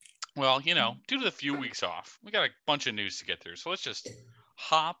 Well, you know, due to the few weeks off, we got a bunch of news to get through. So let's just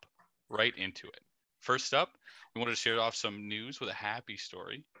hop right into it. First up, we wanted to share off some news with a happy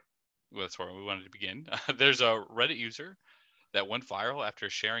story. Well, that's where we wanted to begin. There's a Reddit user that went viral after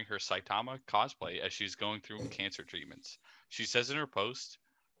sharing her Saitama cosplay as she's going through cancer treatments. She says in her post,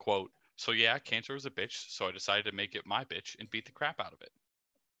 quote, So yeah, cancer is a bitch. So I decided to make it my bitch and beat the crap out of it.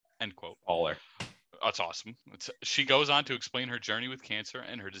 End quote. Baller. That's awesome. She goes on to explain her journey with cancer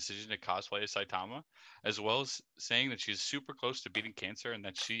and her decision to cosplay as Saitama, as well as saying that she's super close to beating cancer and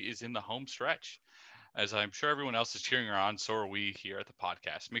that she is in the home stretch. As I'm sure everyone else is cheering her on, so are we here at the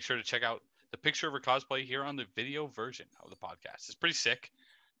podcast. Make sure to check out the picture of her cosplay here on the video version of the podcast. It's pretty sick.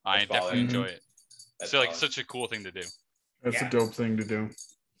 I That's definitely baller. enjoy it. I That's feel like baller. it's such a cool thing to do. That's Yeah. a dope thing to do.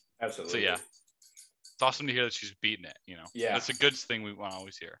 Absolutely. So yeah, it's awesome to hear that she's beating it. Yeah. That's a good thing we want to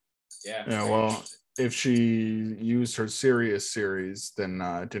always hear. Yeah. Yeah, well, if she used her serious series, then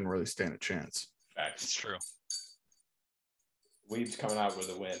it didn't really stand a chance. Facts. It's true. Weeb's coming out with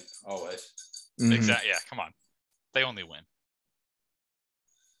a win always. Mhm. Exactly. Yeah. Come on. They only win.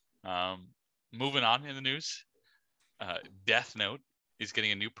 Moving on in the news, Death Note is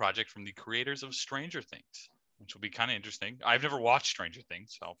getting a new project from the creators of Stranger Things, which will be kind of interesting. I've never watched Stranger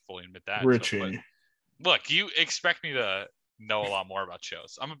Things, so I'll fully admit that. Richie. But look, you expect me to know a lot more about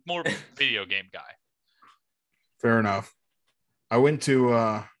shows. I'm a more video game guy. Fair enough. I went to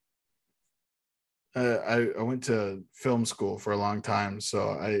I went to film school for a long time, so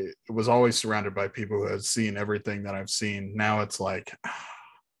I was always surrounded by people who had seen everything that I've seen. Now it's like,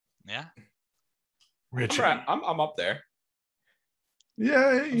 Yeah. Richie, I'm up there.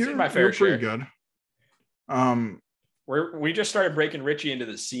 yeah, seen you're, my fair you're pretty share. good. We just started breaking Richie into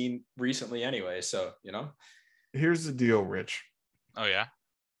the scene recently anyway, so Here's the deal, Rich. Oh yeah.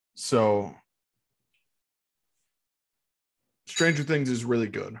 So Stranger Things is really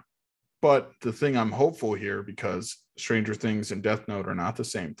good. But the thing I'm hopeful here, because Stranger Things and Death Note are not the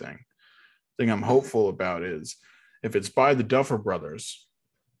same thing I'm hopeful about is if it's by the Duffer Brothers,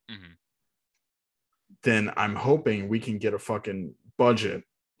 Mhm. then I'm hoping we can get a fucking budget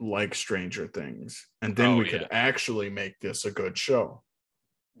like Stranger Things. And then Oh, we could yeah. actually make this a good show.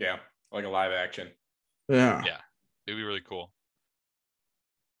 yeah, like a live action. Yeah. Yeah. It'd be really cool.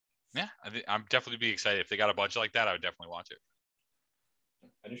 Yeah, I'm definitely be excited if they got a budget like that. I would definitely watch it.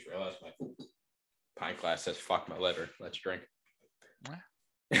 I just realized my pint glass says "fuck my liver." Let's drink.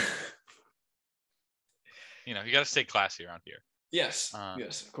 You got to stay classy around here. Yes, Uh,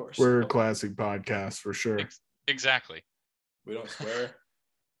 yes, of course. We're a classic podcast for sure. Exactly. We don't swear.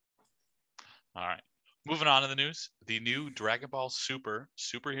 All right. Moving on to the news. The new Dragon Ball Super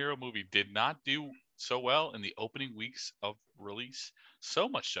superhero movie did not do so well in the opening weeks of release. So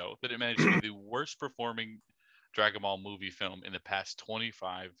much so that it managed to be the worst performing Dragon Ball movie film in the past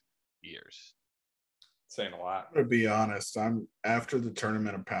 25 years. Saying a lot. To be honest, I'm after the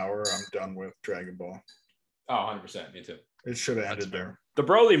Tournament of Power, I'm done with Dragon Ball. Oh, 100%. Me too. It should have That's ended fair. there. The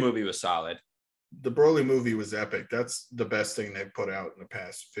Broly movie was solid. The Broly movie was epic. That's the best thing they've put out in the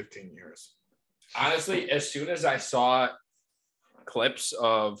past 15 years. Honestly, as soon as I saw clips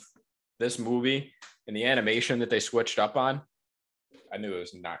of this movie and the animation that they switched up on, I knew it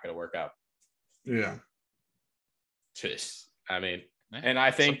was not going to work out. Yeah. And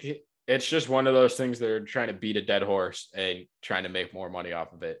I think it's just one of those things they're trying to beat a dead horse and trying to make more money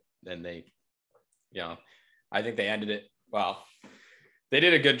off of it than they, I think they ended it. Well, they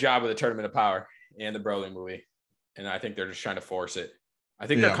did a good job with the Tournament of Power and the Broly movie. And I think they're just trying to force it. I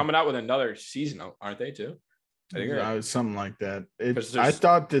think they're coming out with another season, aren't they too? I think Something like that. I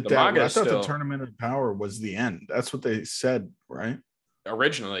thought still, the Tournament of Power was the end. That's what they said, right?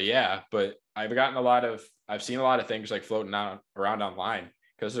 Originally, yeah. But I've seen a lot of things like floating around online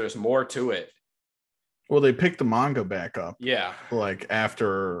because there's more to it. Well, they picked the manga back up. Yeah. Like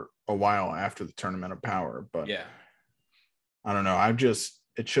after a while after the Tournament of Power. But yeah. I don't know.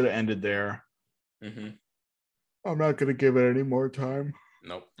 It should have ended there. Mm-hmm. I'm not going to give it any more time.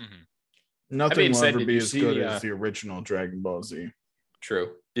 Nope. Mm-hmm. Nothing will ever be as good as the original Dragon Ball Z.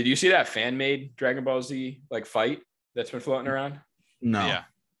 True. Did you see that fan-made Dragon Ball Z fight that's been floating around? No. Yeah.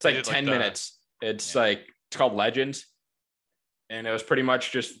 It's like 10 minutes. It's it's called Legends. And it was pretty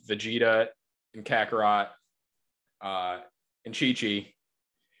much just Vegeta and Kakarot and Chi-Chi.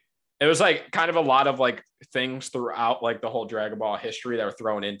 It was like kind of a lot of like things throughout like the whole Dragon Ball history that were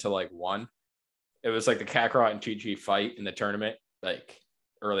thrown into like one. It was like the Kakarot and Chi-Chi fight in the tournament, like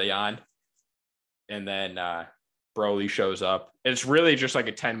early on. And then Broly shows up. It's really just like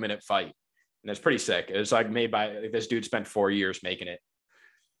a 10-minute fight. And it's pretty sick. It was like made by this dude spent 4 years making it.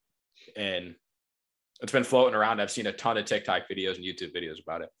 And it's been floating around. I've seen a ton of TikTok videos and YouTube videos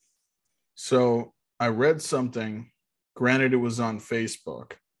about it. So I read something. Granted, it was on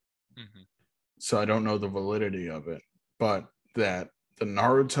Facebook. Mm-hmm. So I don't know the validity of it. But that the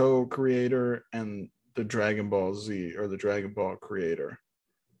Naruto creator and the Dragon Ball Z or the Dragon Ball creator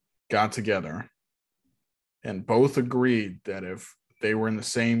got together and both agreed that if they were in the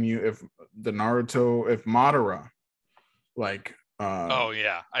same if Madara, like Oh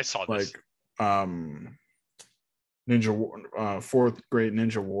yeah, I saw this. like Ninja War, fourth grade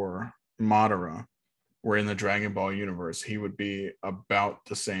Ninja War Madara were in the Dragon Ball universe, he would be about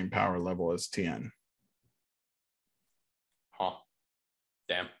the same power level as Tien. Huh.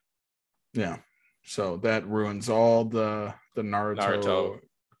 Damn. Yeah. So that ruins all the Naruto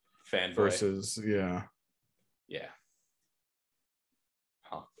fanboy versus yeah. Yeah.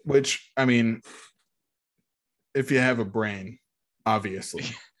 Huh. Which, I mean, if you have a brain, obviously.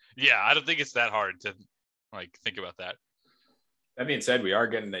 Yeah, I don't think it's that hard to like think about that. That being said, we are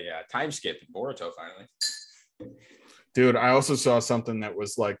getting the time skip in Boruto finally. Dude, I also saw something that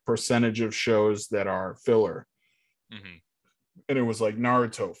was like percentage of shows that are filler. Mm-hmm. And it was like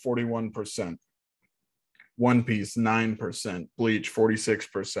Naruto, 41%. One Piece, 9%. Bleach,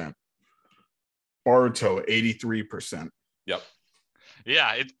 46%. Boruto, 83%. Yep.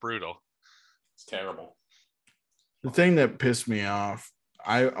 Yeah, it's brutal. It's terrible. The thing that pissed me off,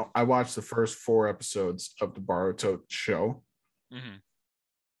 I watched the first 4 episodes of the Boruto show. Mm-hmm.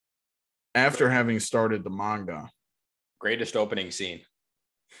 After having started the manga. Greatest opening scene.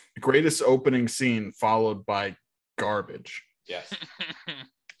 The greatest opening scene followed by garbage. Yes.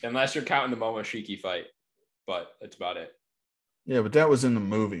 Unless you're counting the Momoshiki fight, but that's about it. Yeah, but that was in the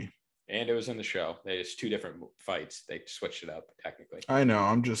movie. And it was in the show. It's 2 different fights. They switched it up technically. I know.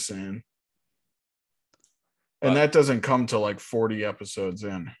 I'm just saying. But and that doesn't come to like 40 episodes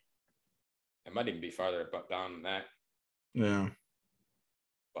in. It might even be farther down than that. Yeah.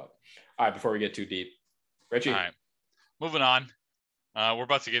 But all right, before we get too deep, Richie. All right, moving on. We're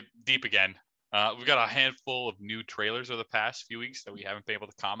about to get deep again. We've got a handful of new trailers over the past few weeks that we haven't been able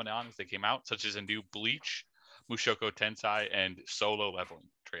to comment on as they came out, such as a new Bleach, Mushoku Tensei, and Solo Leveling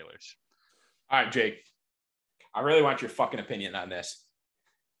trailers. All right, Jake. I really want your fucking opinion on this.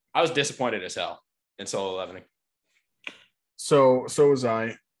 I was disappointed as hell in Solo Leveling. So was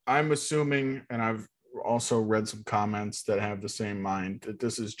I. I'm assuming, and I've also read some comments that have the same mind, that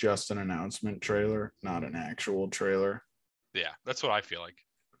this is just an announcement trailer, not an actual trailer. Yeah, that's what I feel like.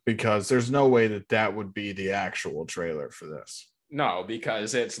 Because there's no way that would be the actual trailer for this. No,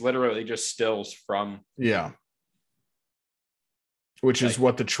 because it's literally just stills from. Yeah. Which is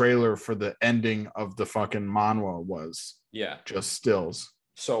what the trailer for the ending of the fucking manhwa was. Yeah. Just stills.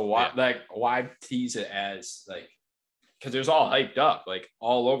 So why tease it as like, because it was all hyped up, like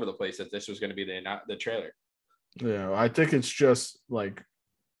all over the place that this was going to be the trailer. Yeah, I think it's just like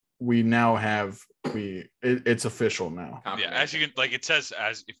we now have it's official now. Yeah, as you can like it says,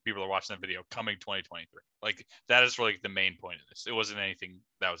 as if people are watching the video, coming 2023. Like that is really the main point of this. It wasn't anything.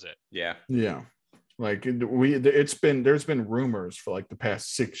 That was it. Yeah. Yeah. Like there's been rumors for like the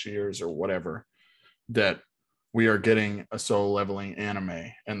past 6 years or whatever that we are getting a Solo Leveling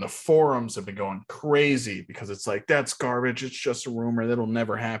anime, and the forums have been going crazy because it's like, that's garbage. It's just a rumor. That'll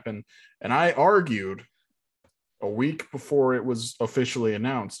never happen. And I argued a week before it was officially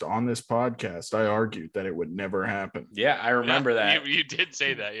announced on this podcast, I argued that it would never happen. Yeah, I remember that. You did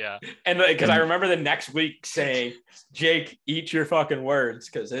say that, yeah. And because I remember the next week saying, Jake, eat your fucking words,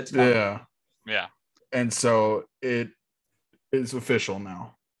 because it's coming. Yeah. And so it is official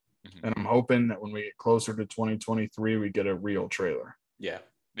now. Mm-hmm. And I'm hoping that when we get closer to 2023, we get a real trailer. Yeah.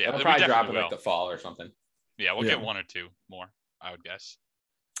 Yeah. They'll probably drop it like the fall or something. Yeah, we'll get 1 or 2 more, I would guess.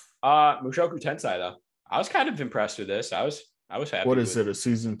 Mushoku Tensei, though. I was kind of impressed with this. I was happy. What is it? A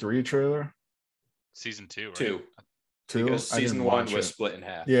season 3 trailer? Season 2, right? 2. Because season 1 was split in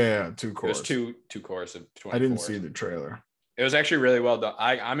half. Yeah, 2 course. It was two course of 24. I didn't see the trailer. It was actually really well done.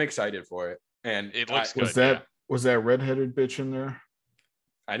 I'm excited for it. And it looks good. Was that redheaded bitch in there?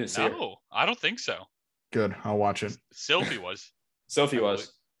 I didn't see her. No, I don't think so. Good. I'll watch it. Sylvie was. Sophie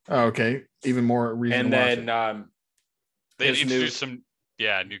was. Oh, okay. Even more reason. And then they introduced some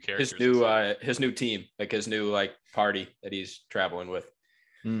new characters. His new team, like his new like party that he's traveling with,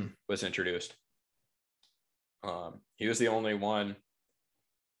 was introduced. He was the only one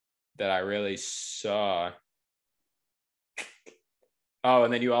that I really saw. Oh,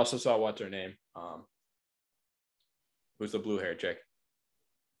 and then you also saw what's her name? Who's the blue hair chick?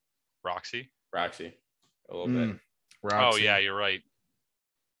 Roxy, a little bit. Roxy. Oh yeah, you're right.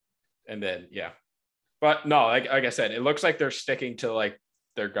 And then but no, like I said, it looks like they're sticking to like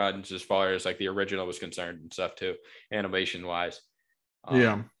their guns as far as like the original was concerned and stuff too, animation wise.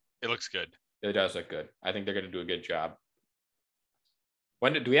 Yeah, it looks good. It does look good. I think they're going to do a good job.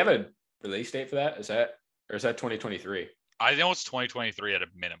 Do we have a release date for that? Is that 2023? I know it's 2023 at a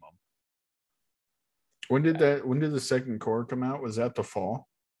minimum. When did the second core come out? Was that the fall?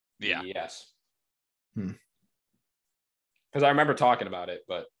 Yeah. Yes. Because I remember talking about it,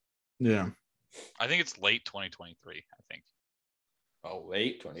 but Yeah. I think it's late 2023. I think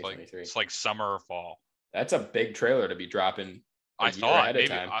late it's 2023. It's like summer or fall. That's a big trailer to be dropping. I thought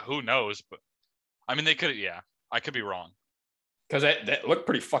maybe who knows, but I mean they could. Yeah, I could be wrong. Because that looked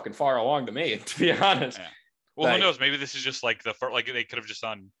pretty fucking far along to me, to be honest. Yeah. Well, who knows? Maybe this is just like the first. Like they could have just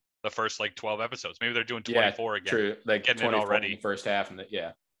done the first like 12 episodes. Maybe they're doing 24 again. True. Like getting it already in the first half, and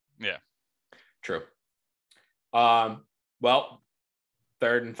yeah. True. Well,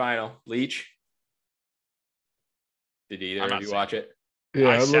 third and final, Leech. Did either of you watch it? Yeah,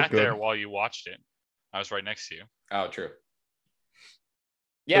 I sat there while you watched it. I was right next to you. Oh, true.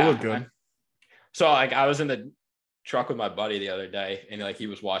 Yeah, it looked good. So like I was in the truck with my buddy the other day, and like he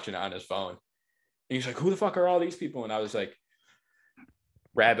was watching it on his phone, and he's like, "Who the fuck are all these people?" And I was like,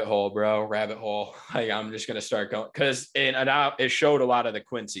 "Rabbit hole, bro, rabbit hole." Like I'm just gonna start going because it showed a lot of the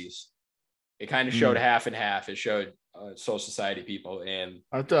Quincy's. It kind of showed half and half. It showed Soul Society people, and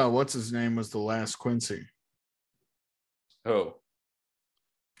I thought what's his name was the last Quincy. Who?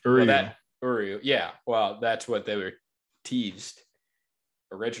 Uryu. Uryu. Yeah. Well, that's what they were teased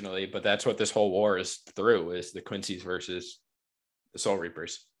originally, but that's what this whole war is through: is the Quincy's versus the Soul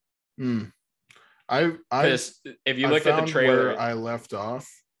Reapers. If you look at the trailer, where I left off,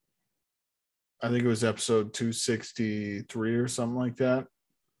 I think it was episode 263 or something like that.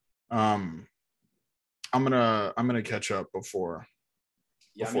 I'm gonna catch up before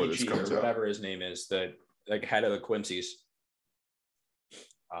this comes or out. Whatever his name is, the like head of the Quincy's.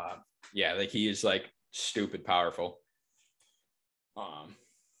 Yeah, like he is like stupid powerful.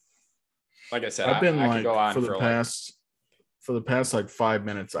 Like I said, I've been I could go on for the past like 5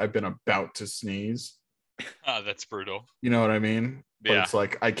 minutes. I've been about to sneeze. That's brutal. You know what I mean? But yeah. It's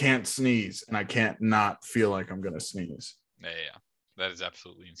like I can't sneeze, and I can't not feel like I'm gonna sneeze. Yeah. That is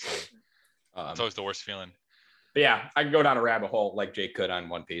absolutely insane. It's always the worst feeling. But yeah, I can go down a rabbit hole like Jake could on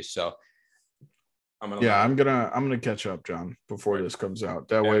One Piece. So I'm gonna catch up, John, before this comes out.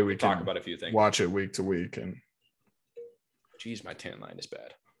 That way we can talk about a few things. Watch it week to week. And geez, my tan line is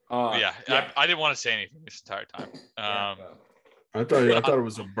bad. I didn't want to say anything this entire time. I thought it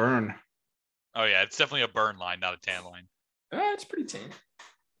was a burn. Oh yeah, it's definitely a burn line, not a tan line. It's pretty tan,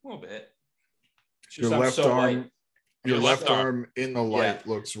 a little bit. Your left arm in the light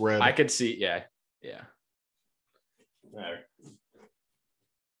looks red. I could see. Yeah. There.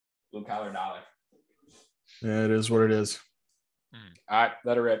 Blue collar dollar. Yeah, it is what it is. All right,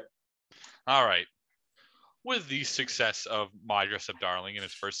 let it rip. All right. With the success of My Dress Up Darling in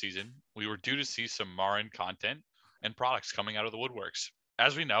its first season, we were due to see some Marin content and products coming out of the woodworks.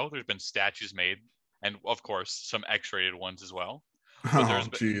 As we know, there's been statues made, and of course, some X-rated ones as well. But there's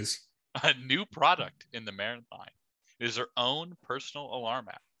been a new product in the Marin line. It is their own personal alarm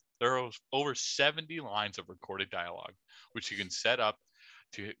app. There are over 70 lines of recorded dialogue, which you can set up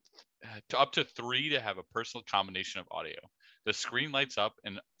to up to 3 to have a personal combination of audio. The screen lights up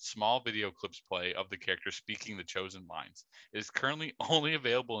and small video clips play of the character speaking the chosen lines. It is currently only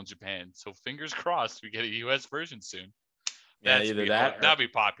available in Japan, so fingers crossed we get a US version soon. That'd be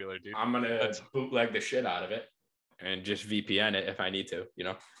popular, dude. I'm gonna bootleg the shit out of it and just VPN it if I need to,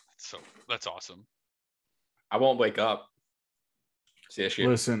 So that's awesome. I won't wake up. See that shit.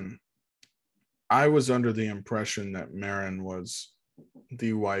 Listen, I was under the impression that Marin was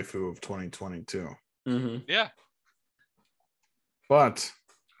the waifu of 2022. Mm-hmm. Yeah.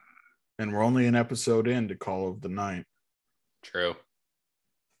 And we're only an episode in to Call of the Night. True.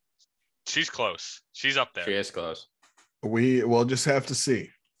 She's close. She's up there. She is close. We'll just have to see.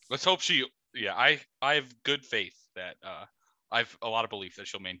 Let's hope I have good faith that I've a lot of belief that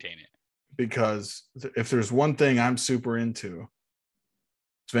she'll maintain it. Because if there's one thing I'm super into,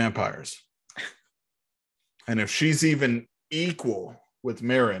 it's vampires. And if she's even equal with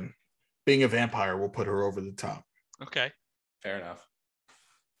Marin, being a vampire will put her over the top. Okay. Fair enough.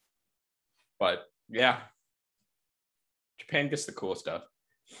 But yeah, Japan gets the cool stuff.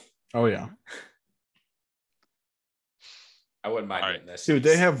 Oh yeah. I wouldn't mind doing this. Dude,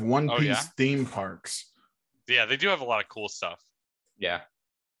 they have One Piece theme parks. Yeah, they do have a lot of cool stuff. Yeah.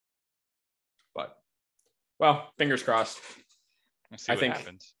 But, well, fingers crossed. We'll see what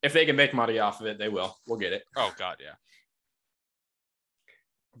happens. If they can make money off of it, they will. We'll get it. Oh, God, yeah.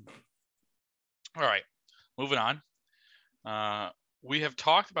 All right. Moving on. We have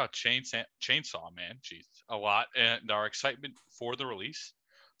talked about Chainsaw Man, a lot, and our excitement for the release.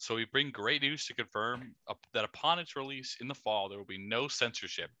 So we bring great news to confirm that upon its release in the fall, there will be no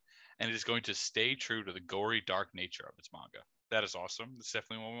censorship, and it is going to stay true to the gory, dark nature of its manga. That is awesome. That's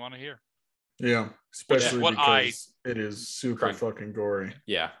definitely what we want to hear. Yeah, especially because it is super fucking gory.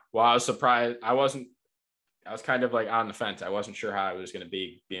 Yeah. Well, I was surprised. I wasn't I was kind of like on the fence. I wasn't sure how I was going to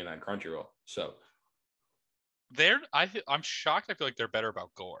be being on Crunchyroll. So I'm shocked. I feel like they're better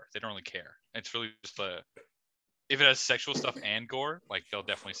about gore. They don't really care. It's really just if it has sexual stuff and gore, like they'll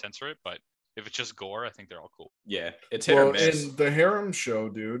definitely censor it. But if it's just gore, I think they're all cool. yeah, it's hit or miss. In the Harem show,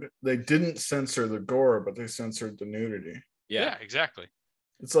 dude, they didn't censor the gore, but they censored the nudity. Yeah, exactly.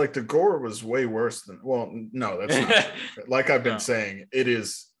 It's like the gore was way worse than. Well, no, that's not true. Like I've been saying, it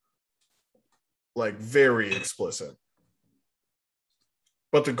is like very explicit.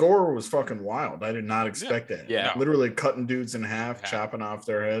 But the gore was fucking wild. I did not expect that. Yeah, literally cutting dudes in half, chopping off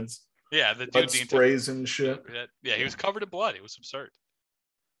their heads. Yeah, the blood dude sprays and shit. Yeah, he was covered in blood. It was absurd.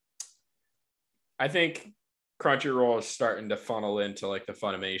 I think Crunchyroll is starting to funnel into like the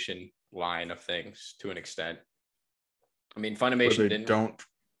Funimation line of things to an extent. I mean, Funimation don't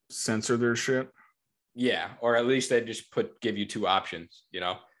censor their shit. Yeah, or at least they just give you two options. You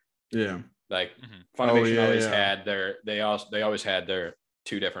know. Yeah. Like Funimation always had they always had their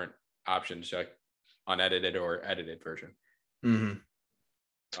two different options, like unedited or edited version. Mm-hmm.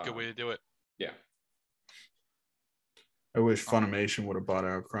 It's a good way to do it. Yeah. I wish Funimation would have bought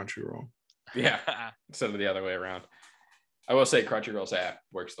out Crunchyroll. Yeah, instead of the other way around. I will say Crunchyroll's app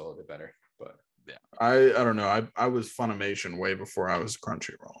works a little bit better, but yeah, I don't know. I was Funimation way before I was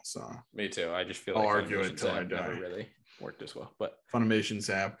Crunchyroll, so me too. I just feel I'll like argue it till I die. Never really worked as well, but Funimation's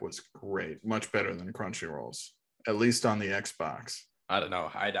app was great, much better than Crunchyroll's, at least on the Xbox. I don't know.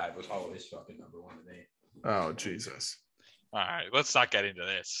 High Dive was always fucking number one to me. Oh Jesus! All right, let's not get into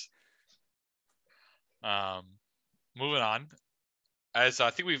this. Moving on. As I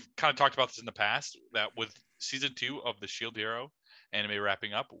think we've kind of talked about this in the past, that with season 2 of the Shield Hero anime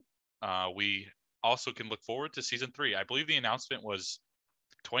wrapping up, we also can look forward to season 3. I believe the announcement was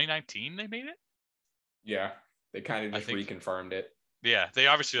 2019 they made it. Yeah, they kind of just reconfirmed it. Yeah, they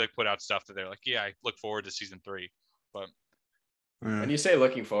obviously like put out stuff that they're like, yeah, I look forward to season 3. But when you say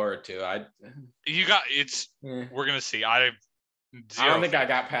looking forward to, we're gonna see. I don't think I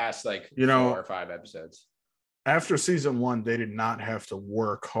got past like 4 or 5 episodes. After season 1, they did not have to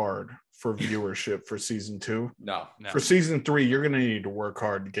work hard for viewership for season 2. No. For season 3, you're going to need to work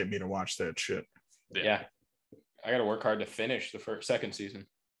hard to get me to watch that shit. Yeah. I got to work hard to finish the second season.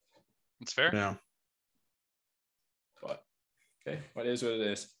 That's fair. Yeah. But, okay. What is what it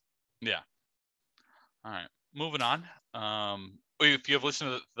is. Yeah. All right. Moving on. If you have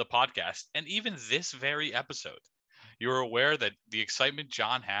listened to the podcast and even this very episode, you're aware that the excitement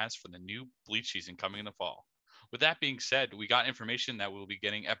John has for the new Bleach season coming in the fall. With that being said, we got information that we'll be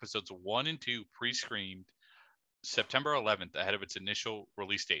getting episodes 1 and 2 pre-screened September 11th ahead of its initial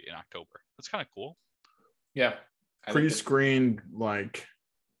release date in October. That's kind of cool. Yeah. Pre-screened like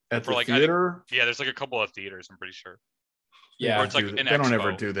at the theater? There's like a couple of theaters, I'm pretty sure. Yeah. Or it's like they don't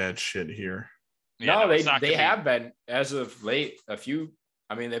ever do that shit here. Yeah, no, they have been as of late a few.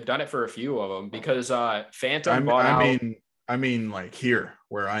 I mean, they've done it for a few of them because Phantom bought out. I mean, like here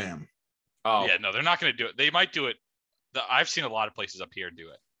where I am. Oh yeah, no, they're not going to do it. They might do it. I've seen a lot of places up here do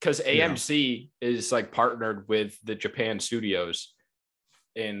it because AMC is like partnered with the Japan studios,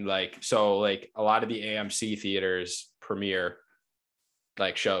 in like a lot of the AMC theaters premiere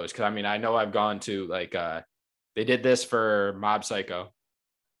like shows. Because I mean, I know I've gone to like they did this for Mob Psycho,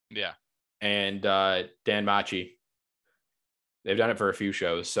 yeah, and Dan Machi. They've done it for a few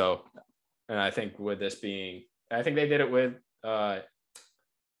shows. So, and I think with this being, I think they did it with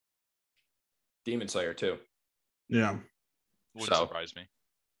Demon Slayer too. Yeah. Wouldn't surprise me.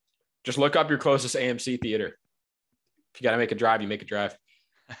 Just look up your closest AMC theater. If you got to make a drive, you make a drive.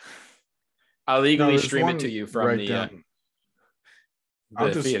 I'll legally stream it to you from the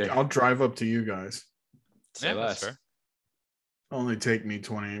theater. I'll drive up to you guys. Say less. That's fair. Only take me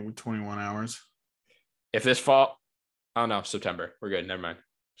 21 hours. If this fall, oh no, September. We're good. Never mind. I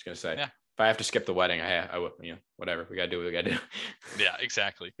was gonna say, yeah. If I have to skip the wedding, I will. You know, whatever. We gotta do what we gotta do. Yeah,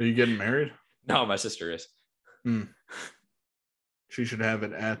 exactly. Are you getting married? No, my sister is. She should have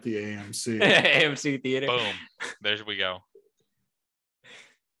it at the AMC. AMC theater. Boom. There we go.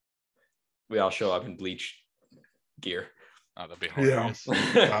 We all show up in Bleach gear. Oh, that'd be hilarious.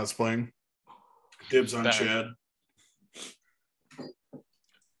 Yeah. Cosplaying. Dibs on Chad.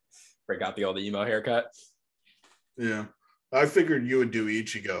 Break out the old emo haircut. Yeah. I figured you would do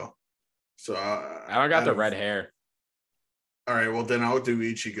Ichigo. So I don't got the red hair. All right, well then I'll do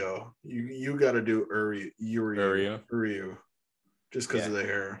Ichigo. You got to do Uryu. Just because of the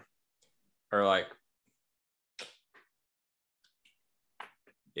hair. Or like,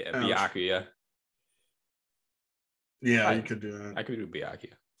 Byakuya. Yeah, you could do that. I could do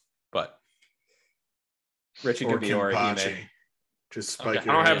Byakuya, but Richie or could be Orihime. Just spike.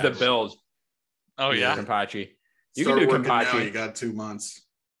 I don't have the build. Oh yeah. Kenpachi. You Start can do working now. Kenpachi. You got 2 months.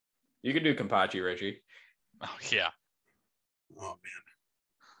 You can do Kenpachi, Richie. Oh yeah. Oh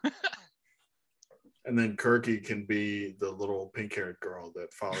man. And then Kirky can be the little pink-haired girl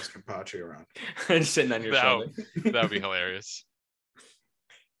that follows Kenpachi around. Just sitting on your shoulder. That would be hilarious.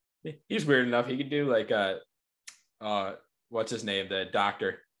 He's weird enough. He could do like what's his name? The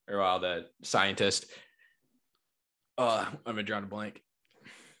doctor or the scientist. I'm drawing a blank.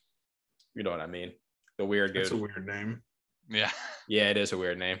 You know what I mean? The weird dude. That's a weird name. Yeah. Yeah, it is a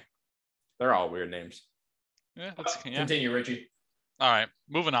weird name. They're all weird names. Yeah. Continue, Richie. All right.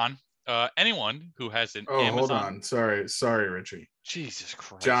 Moving on. Anyone who has an Amazon. Hold on. Sorry, Richie. Jesus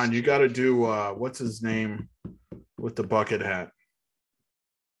Christ. John, you got to do what's his name with the bucket hat?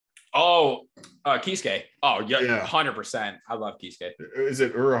 Oh, Kisuke. Oh, Yeah. 100%. I love Kisuke. Is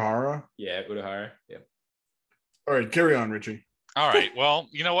it Urahara? Yeah, Urahara. Yeah. All right, carry on, Richie. All right. Well,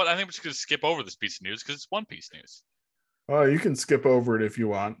 you know what? I think we're just going to skip over this piece of news because it's One Piece news. Oh, you can skip over it if you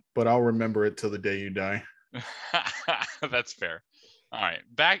want, but I'll remember it till the day you die. That's fair. All right.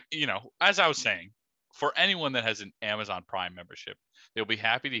 Back, as I was saying, for anyone that has an Amazon Prime membership, they'll be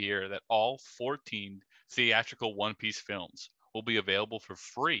happy to hear that all 14 theatrical One Piece films will be available for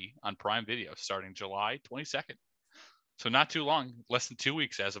free on Prime Video starting July 22nd. So not too long, less than 2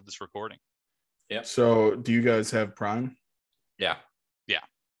 weeks as of this recording. Yeah. So do you guys have Prime? Yeah.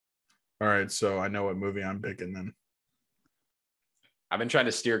 All right, so I know what movie I'm picking then. I've been trying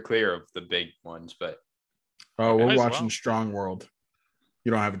to steer clear of the big ones, but Oh, Might we're as watching well. Strong World.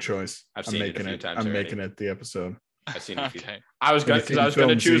 You don't have a choice. I've I'm seen it a making few it. times I'm already. making it the episode. I've seen it. A few. Okay. I was Have gonna you because seen I was gonna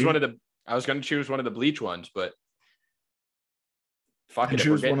Film choose Z? one of the. I was gonna choose one of the Bleach ones, but fuck And it. If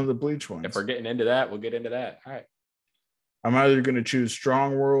we're, choose one getting, of the Bleach ones. if we're getting into that, we'll get into that. All right, I'm either going to choose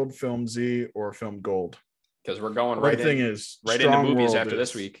Strong World, Film Z, or Film Gold. because we're going Right right thing in, is, right into Strong movies World after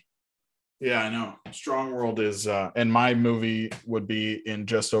this is- week. Yeah, I know. Strong World is, and my movie would be in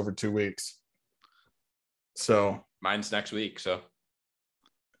just over 2 weeks. So, Mine's next week, so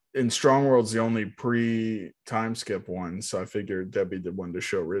in Strong World's the only pre-time skip one, so I figured that'd be the one to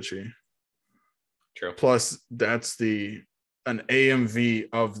show Richie. true. Plus, that's an AMV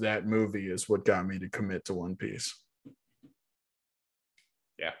of that movie is what got me to commit to One Piece.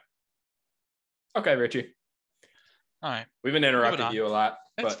 Okay, Richie, All right. we've been Moving interrupting on. you a lot,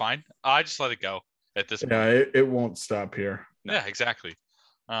 That's but fine. I just let it go at this point. Yeah, it won't stop here. No. Yeah, exactly.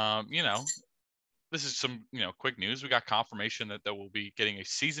 This is some, quick news. We got confirmation that there will be getting a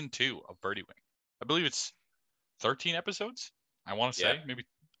season 2 of Birdie Wing. I believe it's 13 episodes. I want to say Yeah. maybe.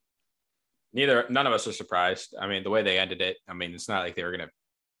 none of us are surprised. I mean, the way they ended it, I mean, it's not like they were gonna.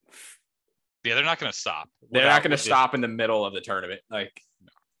 Yeah, they're not going to stop. They're not gonna with this- stop in the middle of the tournament. Like,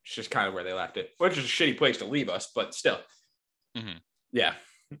 it's just kind of where they left it, which is a shitty place to leave us, but still. Mhm. Yeah,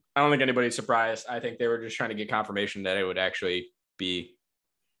 I don't think anybody's surprised. I think they were just trying to get confirmation that it would actually be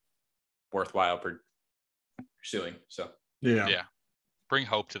worthwhile pursuing. So Yeah. Yeah. Bring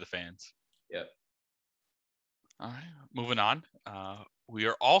hope to the fans. Yep. All right. Moving on. We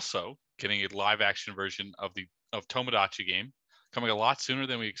are also getting a live action version of Tomodachi game coming a lot sooner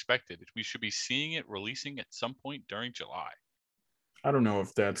than we expected. We should be seeing it releasing at some point during July. I don't know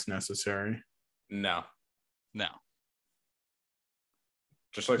if that's necessary. no, No.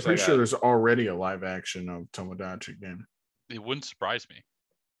 just I'm looks pretty like sure there's already a live action of Tomodachi game. It wouldn't surprise me.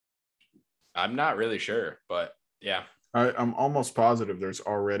 I'm not really sure, but yeah, I'm almost positive there's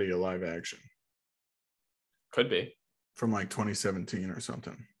already a live action could be. from like 2017 or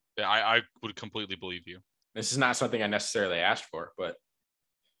something. Yeah, I would completely believe you. This is not something I necessarily asked for, but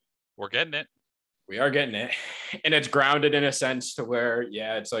We're getting it. we are getting it, and it's grounded in a sense to where,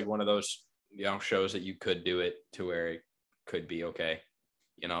 yeah, it's like one of those shows that you could do it to where it could be okay.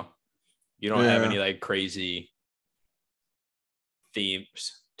 You don't have Yeah. any like crazy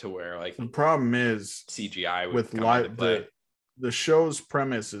themes to where like The problem is CGI would with come into live play. the show's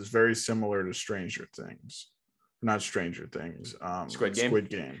premise is very similar to Stranger Things. Not Stranger Things. Squid Game? Squid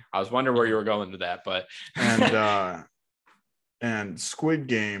Game. I was wondering where you were going to that, but And and Squid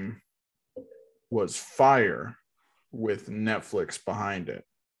Game was fire with Netflix behind it.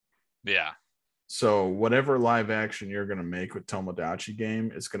 Yeah. So whatever live action you're going to make with Tomodachi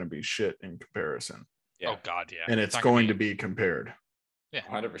game is going to be shit in comparison. yeah, Oh God, yeah. And it's not gonna going to be compared. Yeah.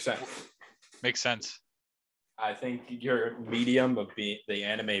 100%. Makes sense. I think your medium of the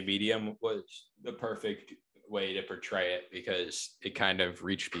anime medium was the perfect way to portray it because it kind of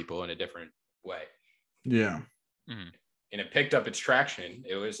reached people in a different way. Yeah. And it picked up its traction.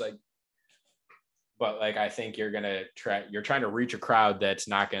 It was like, but like, I think you're trying to reach a crowd that's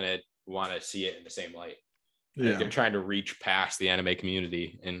not going to want to see it in the same light. Yeah. They're trying to reach past the anime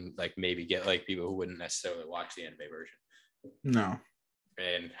community and like maybe get like people who wouldn't necessarily watch the anime version. No.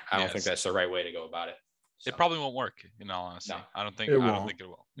 And I don't think that's the right way to go about it. So. It probably won't work, in all honesty. No. I don't think It it won't.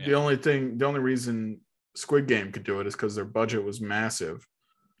 will. The only reason Squid Game could do it is because their budget was massive.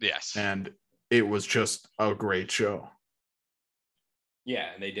 Yes. And it was just a great show. Yeah,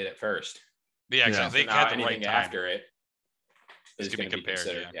 and they did it first. Yeah, exactly. So they had the right time. After it is going to be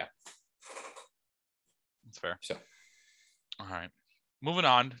compared. Yeah. That's fair. So, all right. Moving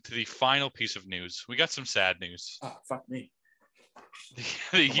on to the final piece of news. We got some sad news. Oh, fuck me.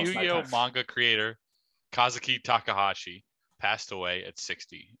 The Yu-Gi-Oh manga creator Kazuki Takahashi passed away at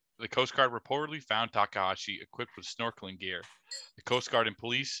 60. The Coast Guard reportedly found Takahashi equipped with snorkeling gear. The Coast Guard and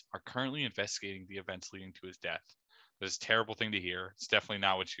police are currently investigating the events leading to his death. This is a terrible thing to hear. It's definitely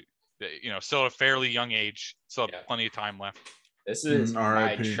not what still at a fairly young age, still have plenty of time left. This is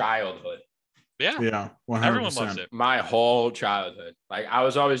my childhood. Yeah. Yeah. 100%. Everyone loves it. My whole childhood. Like I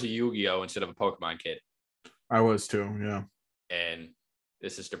was always a Yu-Gi-Oh instead of a Pokemon kid. I was too. Yeah. And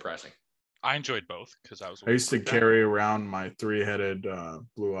this is depressing. I enjoyed both because I used to carry around my 3-headed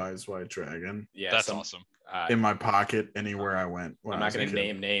blue eyes white dragon. Yeah, that's awesome. In my pocket anywhere I went. I'm not going to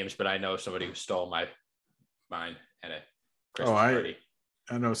name names, but I know somebody who stole mine at a Christmas party.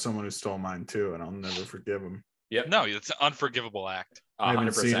 I know someone who stole mine too, and I'll never forgive him. Yep. No, it's an unforgivable act. 100%. I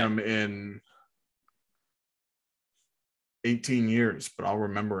haven't seen him in 18 years, but I'll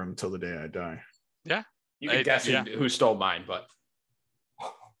remember him till the day I die. Yeah. You can guess who stole mine, but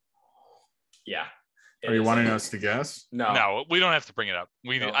yeah. Are you wanting us to guess? No, we don't have to bring it up.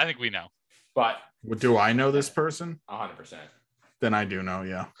 I think we know. But do I know this person? 100%. Then I do know,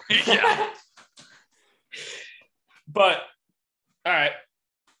 yeah. Yeah. But all right.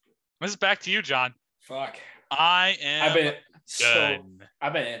 This is back to you, John. Fuck. I've been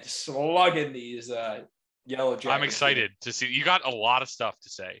slugging these yellow jackets. I'm excited to see. You got a lot of stuff to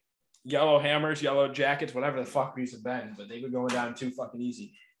say. Yellow hammers, yellow jackets, whatever the fuck these have been, but they've been going down too fucking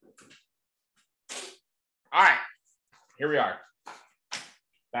easy. All right, here we are.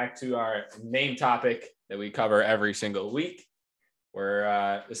 Back to our main topic that we cover every single week.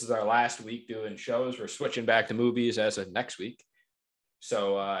 This is our last week doing shows. We're switching back to movies as of next week.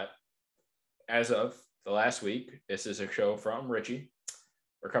 So as of the last week, this is a show from Richie.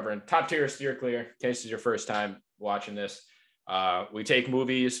 We're covering Top Tier Steer Clear. In case it's your first time watching this, we take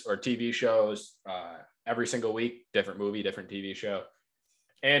movies or TV shows every single week, different movie, different TV show.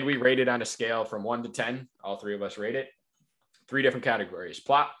 And we rate it on a scale from 1 to 10. All three of us rate it. 3 different categories: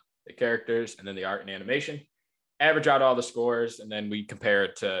 plot, the characters, and then the art and animation. Average out all the scores, and then we compare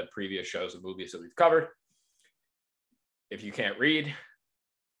it to previous shows and movies that we've covered. If you can't read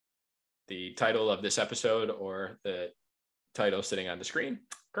the title of this episode or the title sitting on the screen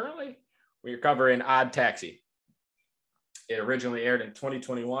currently, we're covering Odd Taxi. It originally aired in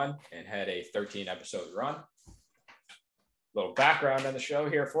 2021 and had a 13-episode run. Little background on the show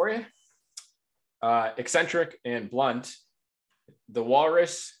here for you. Eccentric and blunt, the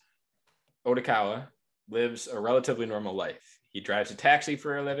walrus Otakawa lives a relatively normal life. He drives a taxi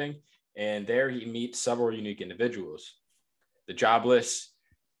for a living, and there he meets several unique individuals. The jobless,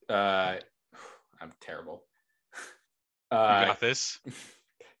 I'm terrible. You got this.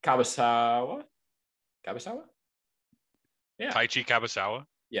 Kabasawa? Yeah. Taichi Kabasawa.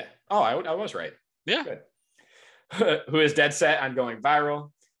 Yeah. Oh, I was right. Yeah. Good. Who is dead set on going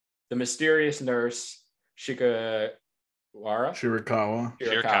viral. The mysterious nurse, Shirakawa.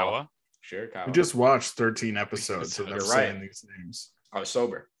 We just watched 13 episodes of them saying these names. I was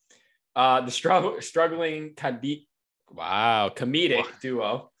sober. The struggling comedic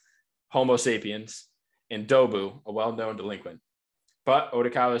duo, Homo sapiens, and Dobu, a well-known delinquent. But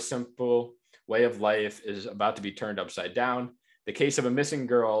Otakawa's simple way of life is about to be turned upside down. The case of a missing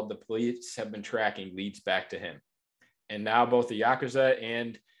girl the police have been tracking leads back to him. And now both the Yakuza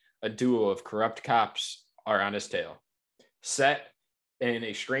and a duo of corrupt cops are on his tail. Set in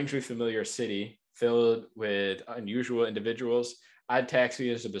a strangely familiar city filled with unusual individuals, Odd Taxi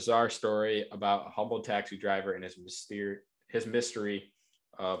is a bizarre story about a humble taxi driver and his mystery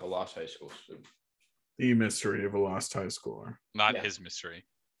of a lost high school student. The mystery of a lost high schooler. Not his mystery.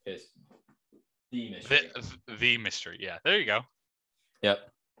 The mystery. The mystery. Yeah, there you go. Yep.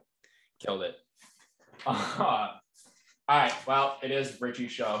 Killed it. All right. Well, it is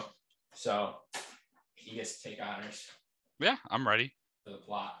Richie's show, so he gets to take honors. Yeah, I'm ready. For the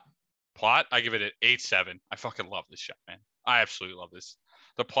plot. Plot, I give it an 8-7. I fucking love this show, man. I absolutely love this.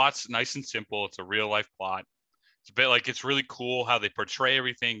 The plot's nice and simple. It's a real life plot. It's a bit like, it's really cool how they portray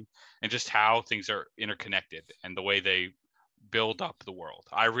everything and just how things are interconnected and the way they build up the world.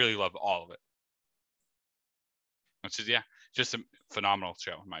 I really love all of it. Which is just a phenomenal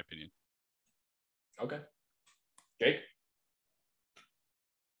show in my opinion. Okay. Jake?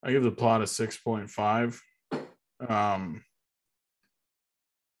 I give the plot a 6.5.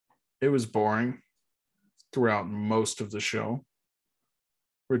 It was boring throughout most of the show.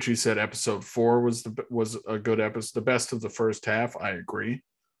 Richie said episode 4 was a good episode, the best of the first half. I agree.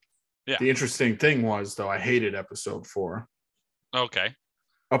 Yeah. The interesting thing was, though, I hated episode 4. Okay.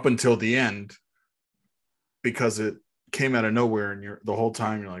 Up until the end, because it came out of nowhere, and the whole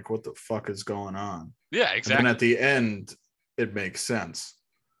time you're like, "What the fuck is going on?" Yeah, exactly. And then at the end, it makes sense.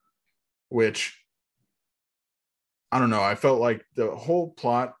 Which, I don't know. I felt like the whole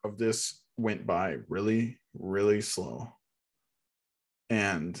plot of this went by really, really slow.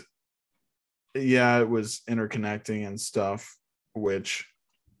 And yeah, it was interconnecting and stuff, which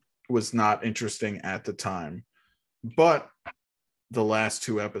was not interesting at the time. But the last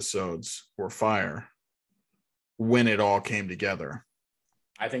 2 episodes were fire when it all came together.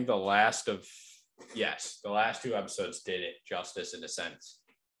 I think the last 2 episodes did it justice in a sense.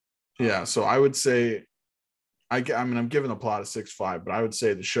 Yeah, so I would say, I'm giving the plot a 6.5, but I would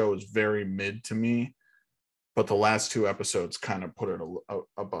say the show is very mid to me. But the last 2 episodes kind of put it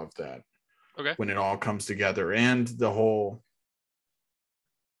above that. Okay. When it all comes together, and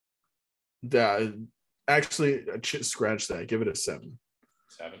actually scratch that. Give it a 7.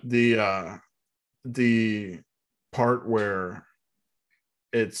 7. The part where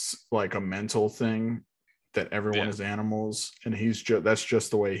it's like a mental thing that everyone is animals, and that's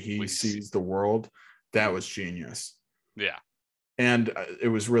just the way he sees the world. That was genius. Yeah. And it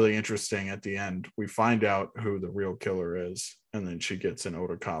was really interesting at the end. We find out who the real killer is, and then she gets in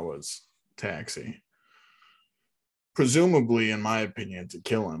Otokawa's taxi. Presumably, in my opinion, to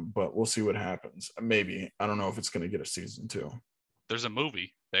kill him, but we'll see what happens. Maybe. I don't know if it's going to get a season 2. There's a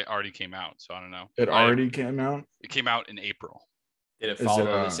movie that already came out, so I don't know. It already came out? It came out in April. Did it follow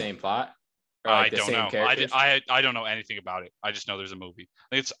the same plot? I don't know. I don't know anything about it. I just know there's a movie.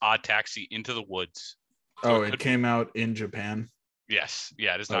 I think it's Odd Taxi Into the Woods. So it came out in Japan? Yes.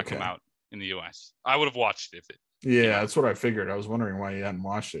 Yeah, it does not come out in the US. I would have watched it if it. Yeah, that's what I figured. I was wondering why you hadn't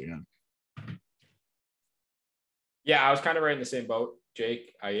watched it yet. Yeah, I was kind of right in the same boat,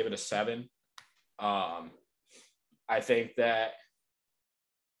 Jake. I gave it a 7. I think that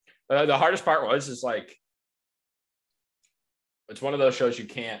the hardest part is like, it's one of those shows you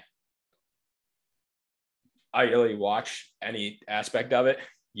can't ideally watch any aspect of it.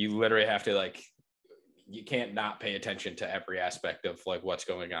 You literally have to you can't not pay attention to every aspect of like what's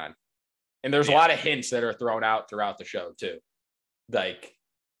going on. And there's a lot of hints that are thrown out throughout the show too, like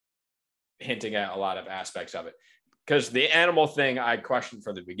hinting at a lot of aspects of it. Because the animal thing I questioned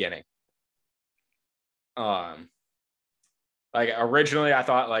from the beginning. Like originally I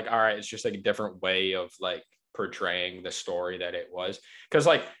thought like, all right, it's just like a different way of like portraying the story that it was. Because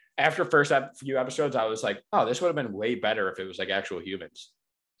like after first few episodes, I was like, oh, this would have been way better if it was like actual humans.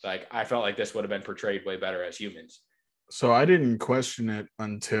 Like I felt like this would have been portrayed way better as humans. So I didn't question it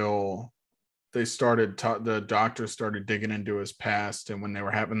until they started. The doctor started digging into his past, and when they were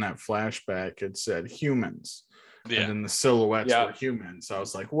having that flashback, it said humans, and then the silhouettes were humans. So I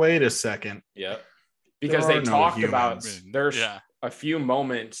was like, wait a second. Yeah, because they talked about there's a few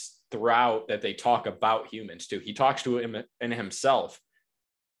moments throughout that they talk about humans too. He talks to him in himself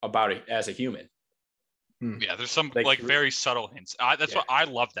about it as a human. Yeah, there's some like very subtle hints. That's what I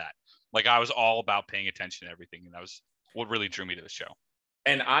love that. Like I was all about paying attention to everything, and that was what really drew me to the show.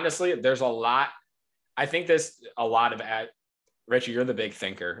 And honestly, there's a lot. I think there's a lot of Richie, you're the big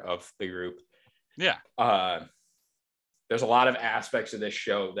thinker of the group. Yeah. There's a lot of aspects of this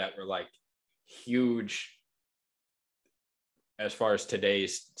show that were like huge as far as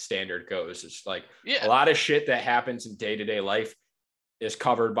today's standard goes. It's like a lot of shit that happens in day-to-day life is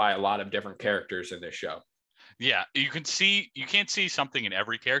covered by a lot of different characters in this show. Yeah, you can't see something in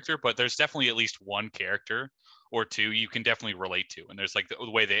every character, but there's definitely at least one character or two you can definitely relate to. And there's like the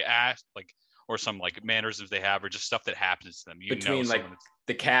way they act, like, or some like mannerisms they have, or just stuff that happens to them. Between like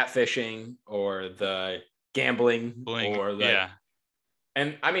the catfishing or the gambling or the,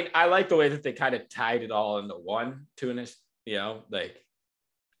 and I mean, I like the way that they kind of tied it all into one like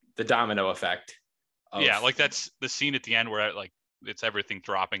the domino effect. Like that's the scene at the end where like it's everything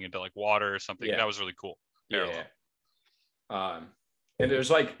dropping into like water or something. That was really cool. And it was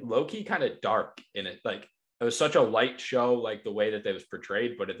like low-key kind of dark in it. Like it was such a light show, like the way that they was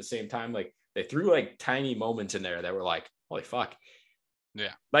portrayed, but at the same time, like they threw like tiny moments in there that were like, holy fuck.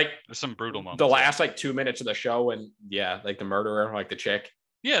 Yeah. Like there's some brutal moments. The last like 2 minutes of the show, and like the murderer, like the chick.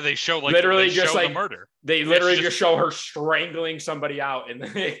 Yeah, they show like literally just like the murder. They literally just show her strangling somebody out, and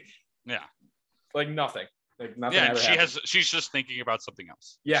like nothing. Like nothing. Yeah, and ever happens. she's just thinking about something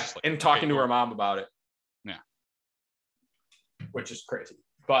else. Yeah, Just like, and talking okay, to her well, mom about it. Yeah. Which is crazy.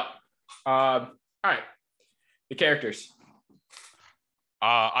 But all right. The characters.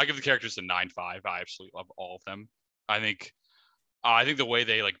 I give the characters a 9.5. I absolutely love all of them. I think the way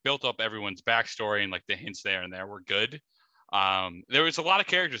they like built up everyone's backstory and like the hints there and there were good. There was a lot of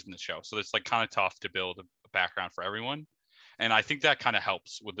characters in the show, so it's like kind of tough to build a background for everyone. And I think that kind of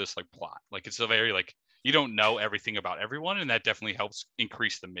helps with this like plot. Like it's a very like you don't know everything about everyone, and that definitely helps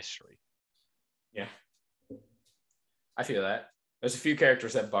increase the mystery. Yeah. I feel that. There's a few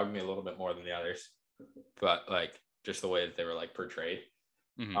characters that bug me a little bit more than the others. But like just the way that they were like portrayed.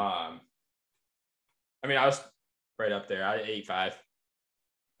 Mhm. I mean, I was right up there. I 8.5.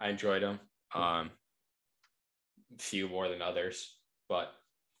 I enjoyed them. Few more than others, but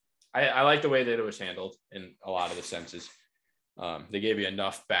I like the way that it was handled in a lot of the senses. They gave you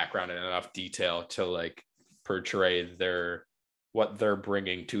enough background and enough detail to like portray what they're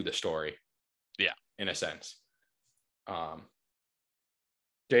bringing to the story. Yeah, in a sense.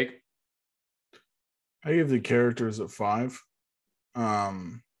 Jake, I give the characters a 5.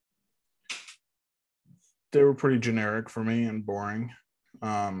 They were pretty generic for me and boring.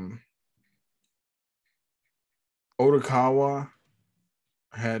 Otokawa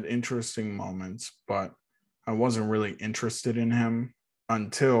had interesting moments, but I wasn't really interested in him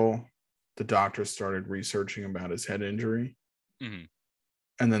until the doctor started researching about his head injury. Mm-hmm.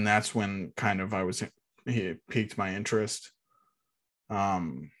 And then that's when kind of he piqued my interest. Yeah,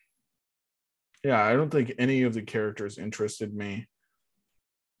 I don't think any of the characters interested me.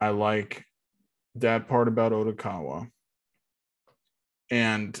 I like that part about Otokawa.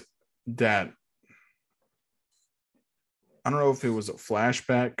 And that, I don't know if it was a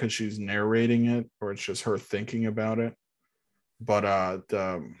flashback because she's narrating it or it's just her thinking about it. But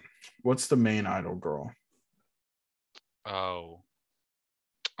what's the main idol girl? Oh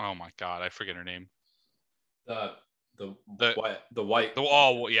my God, I forget her name. the The white the white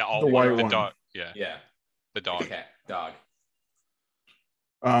one. dog. Yeah, yeah the dog. cat dog.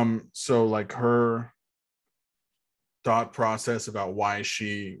 So like her thought process about why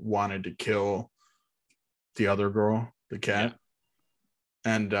she wanted to kill the other girl, the cat,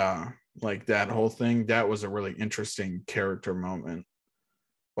 and like that whole thing, that was a really interesting character moment.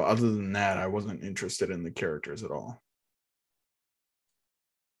 But other than that, I wasn't interested in the characters at all.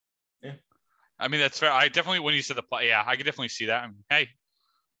 Yeah, I mean that's fair. I definitely when you said the plot, I could definitely see that. Hey,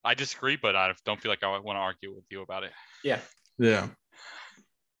 I disagree, but I don't feel like I want to argue with you about it. Yeah.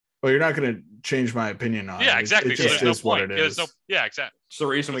 Well, you're not going to change my opinion on it. Yeah, exactly. It just so there's is no point. what it is. Exactly. It's the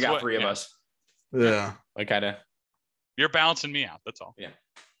reason we got three of us. Yeah. Like kind of. You're balancing me out. That's all. Yeah.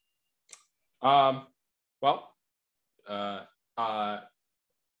 Well, art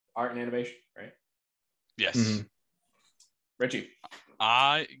and animation, right? Yes. Mhm. Richie.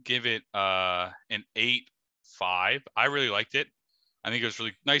 I give it an 8.5. I really liked it. I think it was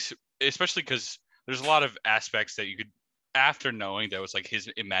really nice, especially because there's a lot of aspects that you could, after knowing that was like his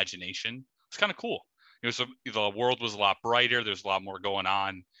imagination, it's kind of cool. It was the world was a lot brighter. There's a lot more going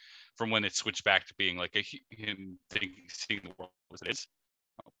on from when it switched back to being like him seeing the world as it is.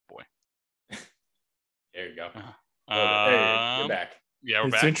 Oh boy. There you go. Hey, you're back. Yeah, we're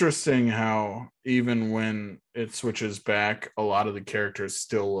It's back. interesting how even when it switches back, a lot of the characters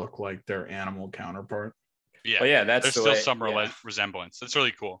still look like their animal counterpart. Yeah, well, yeah, that's there's the still way, some resemblance. That's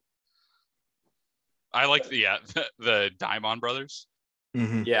really cool. I like the Daimon brothers.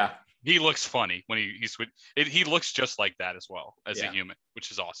 Mm-hmm. Yeah, he looks funny when he looks just like that as well as a human,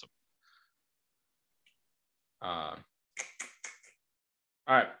 which is awesome. All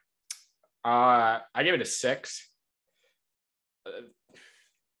right. I give it a 6.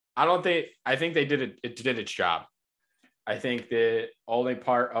 I think they did it did its job. I think the only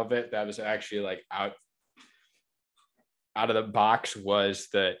part of it that was actually like out of the box was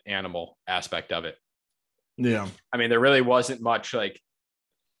the animal aspect of it. Yeah. I mean, there really wasn't much like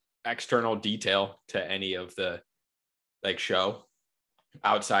external detail to any of the like show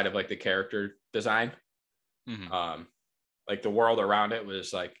outside of like the character design. Mm-hmm. Like the world around it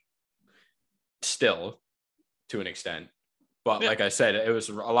was like still to an extent, but like I said, it was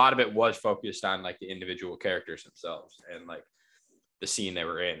a lot of it was focused on like the individual characters themselves and like the scene they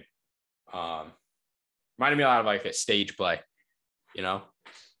were in. Reminded me a lot of like a stage play, you know,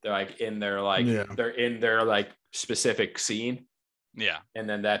 they're like in their like they're in their like specific scene. Yeah. And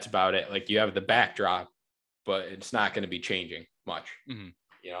then that's about it. Like you have the backdrop, but it's not going to be changing much. Mm-hmm.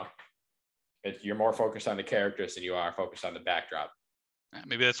 You know, you're more focused on the characters than you are focused on the backdrop.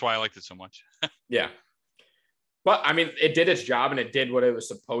 Maybe that's why I liked it so much. Yeah. But I mean, it did its job and it did what it was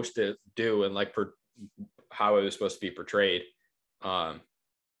supposed to do and like how it was supposed to be portrayed. And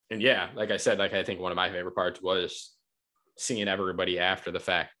yeah, like I said, like I think one of my favorite parts was seeing everybody after the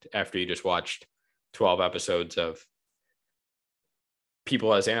fact, after you just watched 12 episodes of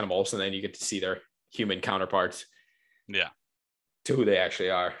people as animals, and then you get to see their human counterparts. Yeah. To who they actually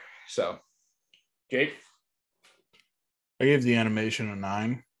are. So, Jake? I gave the animation a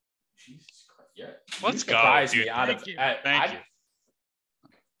 9. Jesus Christ. Yeah. Let's go, dude. Thank you. Thank you.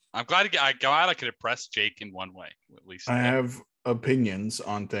 I'm glad I could impress Jake in one way, at least. I have opinions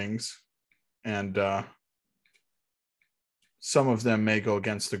on things, and some of them may go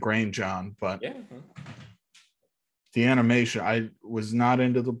against the grain, John, but yeah. The animation, I was not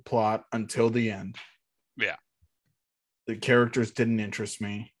into the plot until the end. Yeah. The characters didn't interest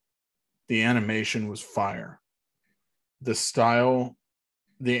me. The animation was fire. The style,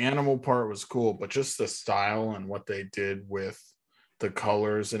 the animal part was cool, but just the style and what they did with the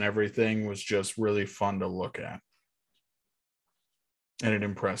colors and everything was just really fun to look at. And it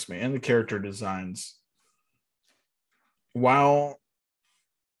impressed me. And the character designs, while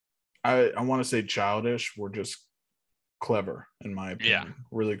I want to say childish, were just clever, in my opinion. Yeah.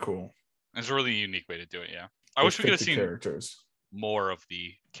 Really cool. It's a really unique way to do it, yeah. I wish we could have seen characters. more of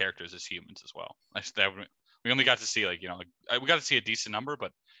the characters as humans as well. We only got to see, like, we got to see a decent number, but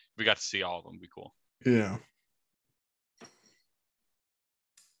if we got to see all of them, it'd be cool. Yeah.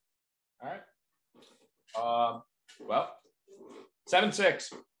 All right. Well,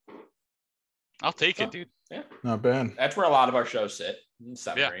 7-6. I'll take it, dude. Yeah. Not bad. That's where a lot of our shows sit.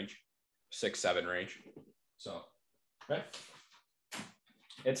 7 Yeah. range. 6-7 range. So, okay.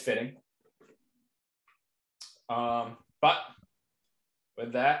 It's fitting. But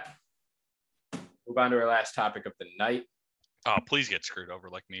with that, move on to our last topic of the night. Oh, please get screwed over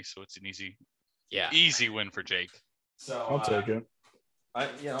like me, so it's an easy win for Jake. So I'll take it.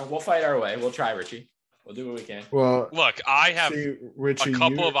 We'll fight our way. We'll try, Richie. We'll do what we can. Well, look, I have Richie, a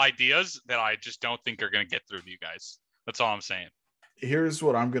couple of ideas that I just don't think are going to get through to you guys. That's all I'm saying. Here's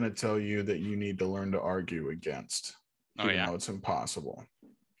what I'm going to tell you that you need to learn to argue against. Oh, even yeah. though it's impossible.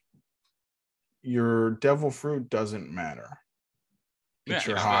 Your devil fruit doesn't matter. It's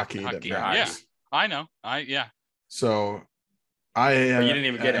your hockey that matters. Yeah, I know. So I you didn't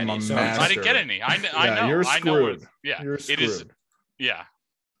even get any. So I didn't get any. I know. You're I screwed. know. You're screwed. It is. Yeah.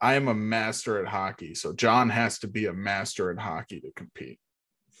 I am a master at hockey. So John has to be a master at hockey to compete.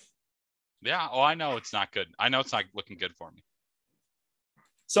 Yeah. Oh, I know it's not good. I know it's not looking good for me.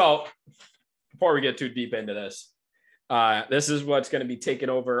 So before we get too deep into this, this is what's going to be taking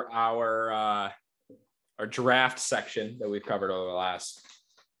over our draft section that we've covered over the last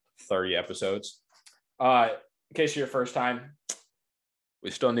 30 episodes. In case it's your first time,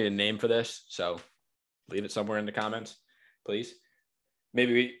 we still need a name for this, so leave it somewhere in the comments, please.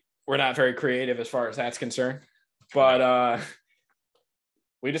 Maybe we're not very creative as far as that's concerned, but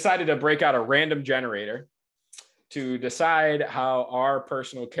we decided to break out a random generator to decide how our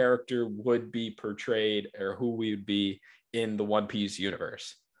personal character would be portrayed or who we would be in the One Piece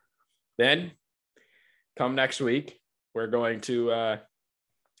universe. Then, come next week, we're going to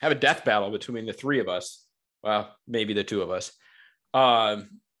have a death battle between the three of us. Well, maybe the two of us.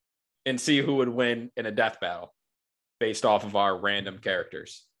 And see who would win in a death battle based off of our random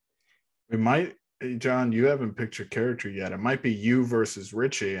characters. We might, John, you haven't picked your character yet. It might be you versus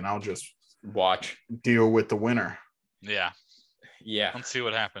Richie, and I'll just deal with the winner. Yeah. Yeah. Let's see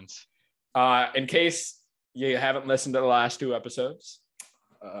what happens. In case you haven't listened to the last 2 episodes,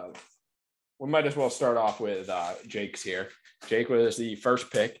 we might as well start off with Jake's here. Jake was the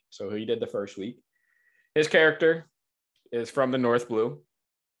first pick, so he did the first week. His character is from the North Blue.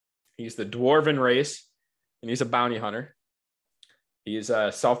 He's the Dwarven race, and he's a bounty hunter. He's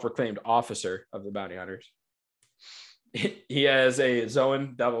a self-proclaimed officer of the bounty hunters. He has a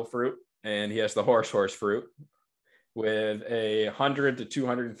Zoan devil fruit, and he has the horse fruit with a 100 to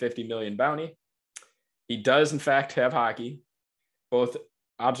 250 million bounty. He does, in fact, have hockey, both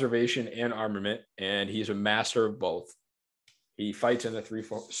observation and armament, and he's a master of both. He fights in the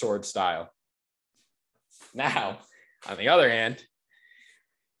 3-sword style. Now, on the other hand,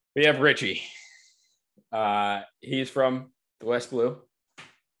 we have Richie. He's from the West Blue.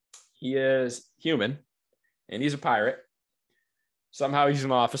 He is human, and he's a pirate. Somehow he's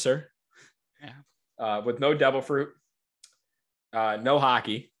an officer. Yeah. With no devil fruit, no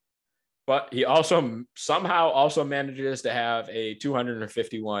hockey, but he also somehow also manages to have a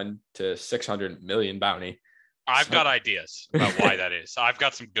 251 to 600 million bounty. I've got ideas about why that is. I've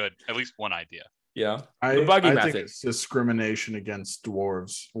got some good, at least one idea. Yeah. The buggy I method. think it's discrimination against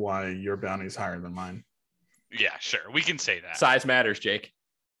dwarves, why your bounty is higher than mine. Yeah, sure. We can say that. Size matters, Jake.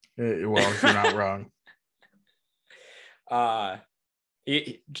 Well, you're not wrong.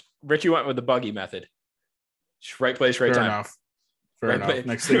 Richie went with the buggy method. Just right place, right Fair time. enough. Fair Right enough. place.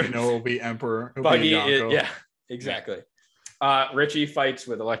 Next thing you know, it'll be Emperor. It'll Buggy, be Yonko. yeah, exactly. Richie fights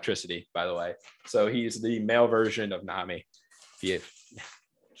with electricity, by the way. So he's the male version of Nami. If you're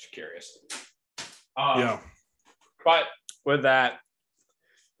just curious. Yeah. But with that,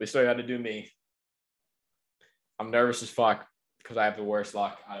 we still got to do me. I'm nervous as fuck because I have the worst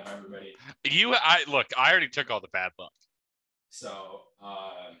luck out of everybody. I already took all the bad luck. So,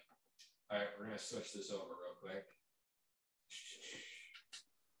 all right, we're gonna switch this over real quick.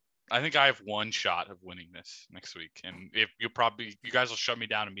 I think I have one shot of winning this next week, and if you guys will shut me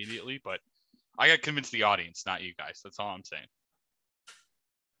down immediately, but I got to convince the audience, not you guys. That's all I'm saying.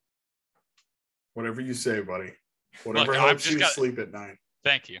 Whatever you say, buddy. Whatever Look, helps you sleep at night.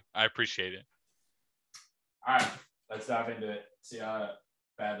 Thank you. I appreciate it. All right, let's dive into it. See how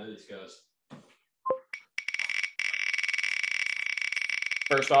badly this goes.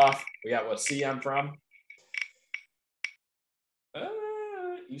 First off, we got what CM from.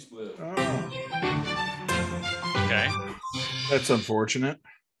 East Blue. Oh, Okay. that's unfortunate.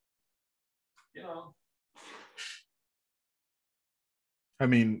 You know. I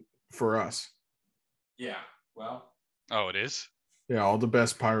mean, for us. Yeah. Well. Oh, it is? Yeah, all the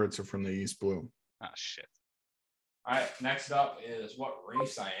best pirates are from the East Blue. Oh, shit. All right. Next up is what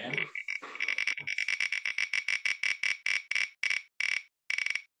race I am.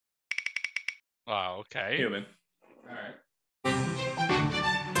 Oh, okay. Human. All right.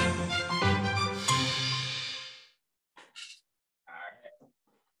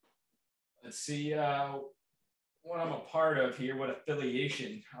 Let's see what I'm a part of here, what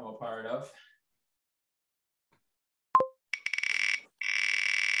affiliation I'm a part of.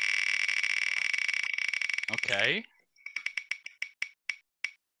 Okay.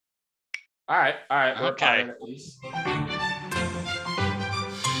 All right. We're a Okay. pirate at least.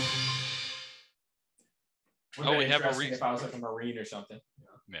 Oh, we have a reason. If I was like a Marine or something.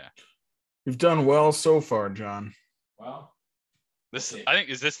 Yeah. You've done well so far, John. Well, This okay. I think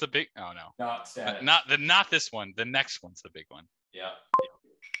is this the big? Oh no. Not status. Not this one. The next one's the big one. Yeah.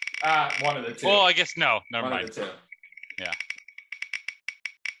 One of the two. Well, I guess no. Never One mind. of the two. Yeah.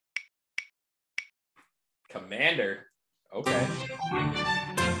 Commander. Okay.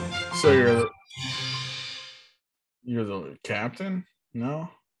 So you're the captain? No?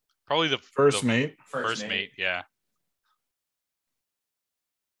 Probably the First mate? First mate. Yeah.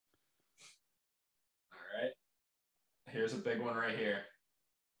 All right. Here's a big one right here.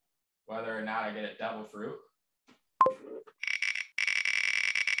 Whether or not I get a devil fruit.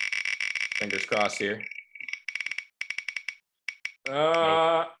 Fingers crossed here. Stick it.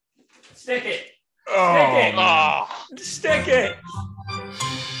 Oh, Stick it. man. Oh, Stick it.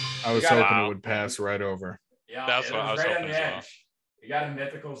 I was You got hoping it. it would pass right over. Yeah, That's it what I was right on hoping the as well. edge. You got a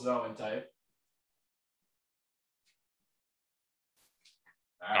mythical zone type.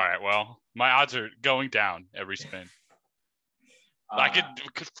 all right. Well, my odds are going down every spin. I could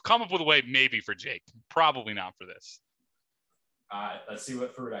come up with a way maybe for Jake. Probably not for this. Let's see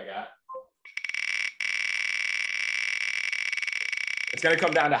what fruit I got. It's gonna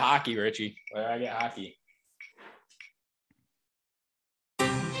come down to hockey, Richie. Where I get hockey.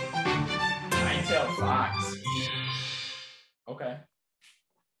 Nine-tailed fox. Okay.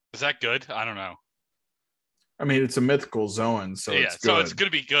 Is that good? I don't know. I mean, it's a mythical zone, so yeah, it's good. so it's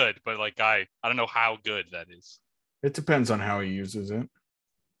gonna be good, but like I don't know how good that is. It depends on how he uses it.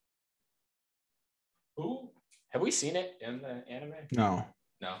 Who? Have we seen it in the anime? No.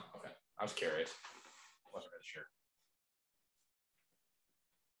 No. Okay. I was curious. Wasn't really sure.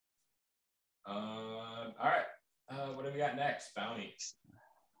 All right. What do we got next? Bounty.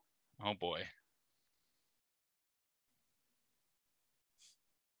 Oh boy.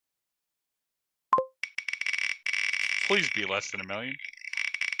 Please be less than $1 million.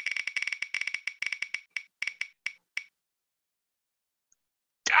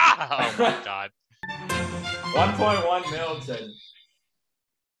 Oh my god. 1.1 mil to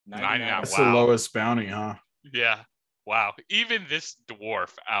 99. That's Wow. the lowest bounty, huh? Yeah. Wow. Even this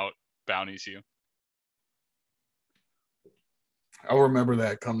dwarf out bounties you. I'll remember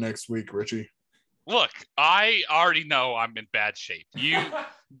that come next week, Richie. Look, I already know I'm in bad shape. You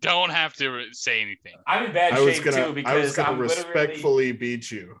don't have to say anything. I'm in bad I was shape gonna, too because I'm respectfully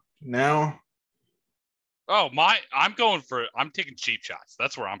beat you. Now, Oh, I'm taking cheap shots.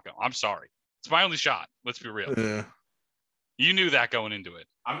 That's where I'm going. I'm sorry. It's my only shot. Let's be real. You knew that going into it.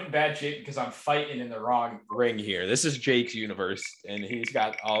 I'm in bad shape because I'm fighting in the wrong ring here. This is Jake's universe, and he's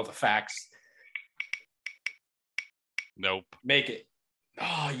got all the facts. Nope. Make it.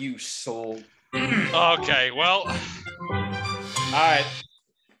 Oh, you soul. Okay, well, right.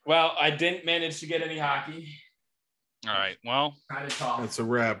 Well, I didn't manage to get any hockey. All right. Well, Kind of tough. That's a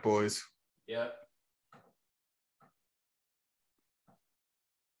wrap, boys. Yep.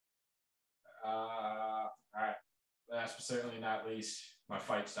 All right. Last but certainly not least, my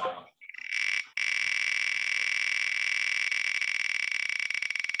fight style.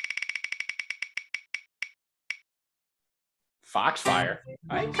 Foxfire.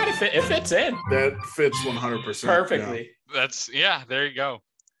 I kind of fit. It fits in That fits 100% perfectly. yeah. There you go.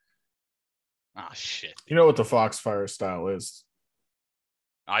 Oh shit. You know what the Foxfire style is?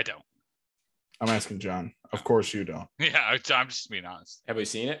 I don't. I'm asking John. Of course you don't. Yeah, I'm just being honest. Have we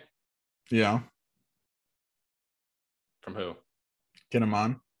seen it? Yeah. From who? Get him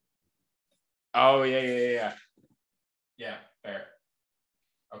on. Oh yeah. Yeah, fair.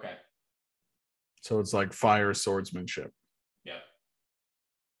 Okay. So it's like fire swordsmanship. Yeah.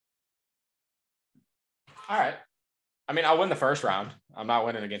 All right. I mean, I'll win the first round. I'm not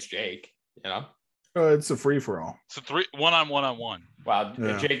winning against Jake, you know? It's a free-for-all. So 1-on-1. Wow.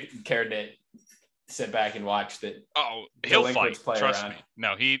 Yeah. If Jake cared to sit back and watch that. Oh, he'll Delinquents fight. play Trust around. me.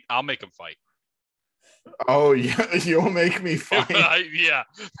 No, I'll make him fight. Oh, yeah. You'll make me fight. Yeah,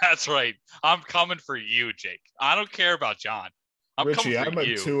 that's right. I'm coming for you, Jake. I don't care about John. I'm Richie, coming I'm for a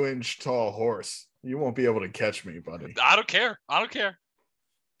you. 2-inch tall horse. You won't be able to catch me, buddy. I don't care.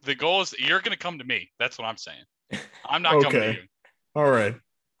 The goal is you're going to come to me. That's what I'm saying. I'm not coming to Okay. you. All right.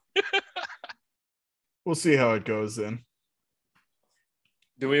 We'll see how it goes then.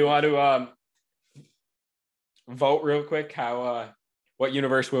 Do we want to vote real quick what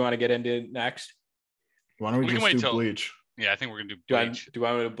universe we want to get into next? Why don't we We can just wait do till- Bleach? Yeah, I think we're going to do Do I Bleach.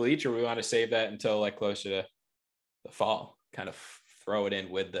 want to Bleach, or we want to save that until like closer to the fall? Kind of throw it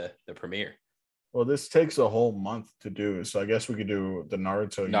in with the premiere. Well, this takes a whole month to do, so I guess we could do the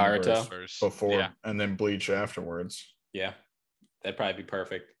Naruto universe First. before Yeah. and then Bleach afterwards. Yeah, that'd probably be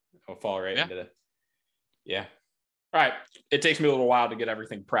perfect. I'll fall right Yeah. into the. Yeah. All right. It takes me a little while to get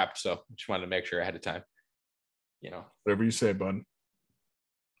everything prepped, so I just wanted to make sure ahead of time. You know. Whatever you say, bud.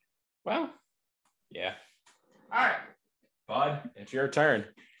 Well. Yeah. All right, Bud. It's your turn.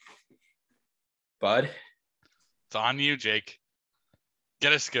 Bud. It's on you, Jake.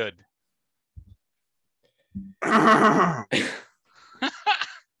 Get us good.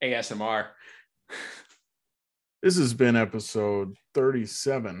 ASMR. This has been episode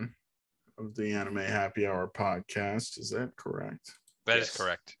 37 of the Anime Happy Hour podcast. Is that correct? That is Yes.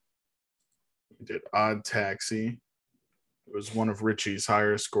 correct. We did Odd Taxi. It was one of Richie's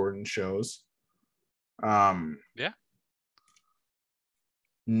higher scored shows. Yeah.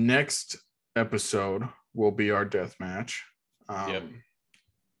 Next episode will be our death match. Yep.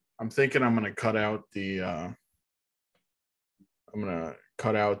 I'm thinking I'm gonna cut out the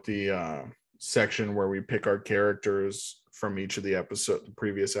section where we pick our characters from each of the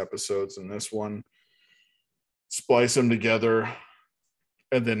previous episodes, and this one, splice them together,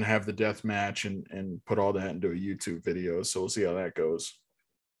 and then have the death match and put all that into a YouTube video. So we'll see how that goes.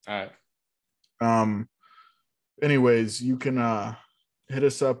 All right. Anyways, you can hit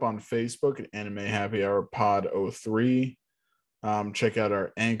us up on Facebook at Anime Happy Hour Pod 03. Check out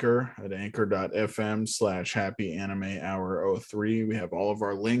our Anchor at anchor.fm/Happy Anime Hour 03. We have all of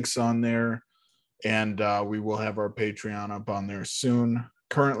our links on there, and we will have our Patreon up on there soon.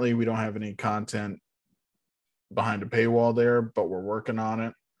 Currently, we don't have any content behind a paywall there, but we're working on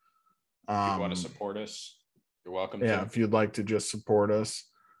it. If you want to support us, you're welcome Yeah, to. if you'd like to just support us.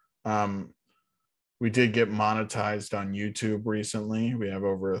 We did get monetized on YouTube recently. We have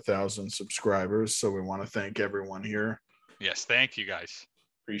over 1,000 subscribers, so we want to thank everyone here. Yes, thank you guys.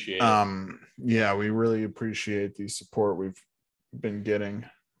 Appreciate it. Yeah, we really appreciate the support we've been getting.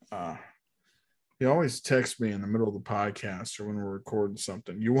 You always text me in the middle of the podcast or when we're recording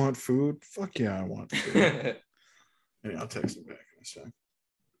something. You want food? Fuck yeah, I want food. Yeah, I'll text him back in a sec.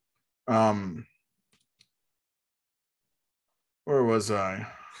 Where was I?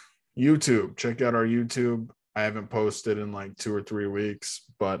 YouTube. Check out our YouTube. I haven't posted in like 2 or 3 weeks,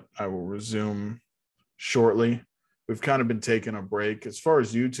 but I will resume shortly. We've kind of been taking a break. As far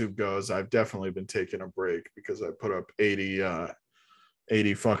as YouTube goes, I've definitely been taking a break because I put up 80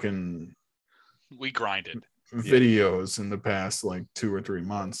 fucking We grinded. videos in the past like 2 or 3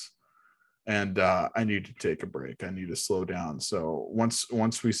 months. And I need to take a break. I need to slow down. So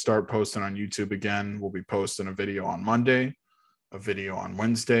once we start posting on YouTube again, we'll be posting a video on Monday, a video on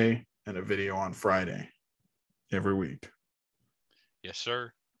Wednesday, and a video on Friday every week. Yes,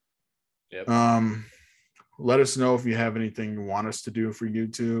 sir. Yep. Let us know if you have anything you want us to do for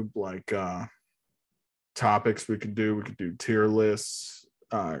YouTube, like topics we could do. We could do tier lists,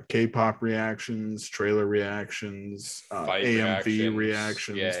 K-pop reactions, trailer reactions, Fight AMV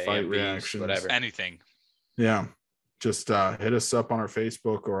reactions, yeah, fight AMVs, reactions, whatever. Anything. Yeah. Just hit us up on our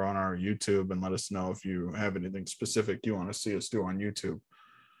Facebook or on our YouTube and let us know if you have anything specific you want to see us do on YouTube.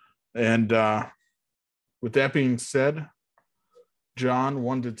 And with that being said, John,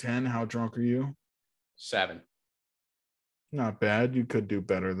 1 to 10, how drunk are you? 7. Not bad. You could do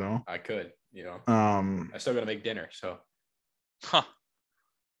better though. I could, you know. Um, I still gotta make dinner, so. Huh.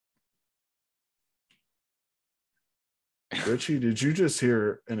 Richie, did you just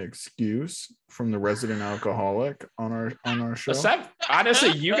hear an excuse from the resident alcoholic on our show? Honestly,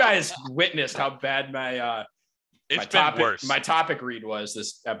 you guys witnessed how bad my my topic read was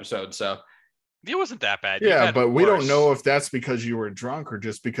this episode. So it wasn't that bad. Yeah, but we don't know if that's because you were drunk or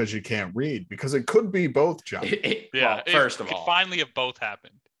just because you can't read, because it could be both, John. First of all, finally have both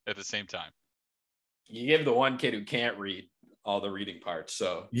happened at the same time. You give the one kid who can't read all the reading parts,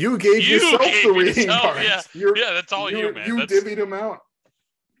 so you gave yourself the reading parts. Yeah, that's all you, man. You divvied them out.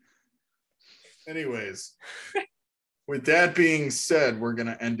 Anyways, with that being said, we're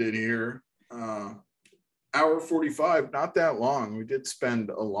gonna end it here. Hour 45, not that long. We did spend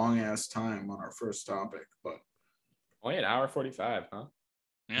a long ass time on our first topic, but only an hour 45, huh?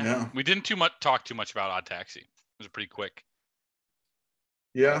 Yeah. We didn't talk too much about Odd Taxi. It was pretty quick.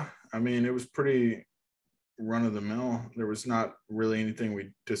 Yeah, I mean, it was pretty run of the mill. There was not really anything we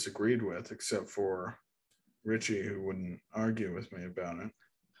disagreed with, except for Richie, who wouldn't argue with me about it.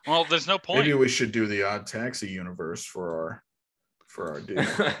 Well, there's no point. Maybe we should do the Odd Taxi universe for our deal.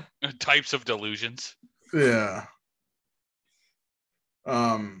 Types of delusions. Yeah.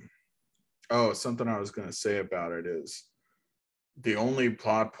 Something I was going to say about it is the only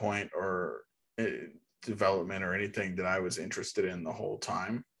plot point or development or anything that I was interested in the whole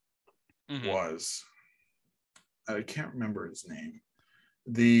time was, I can't remember his name,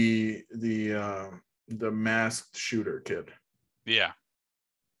 the masked shooter kid. Yeah.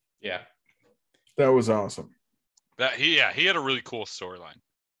 That was awesome. He had a really cool storyline.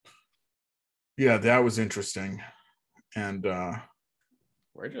 Yeah, that was interesting. And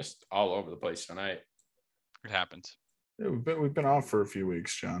we're just all over the place tonight. It happens. Yeah, we've been off for a few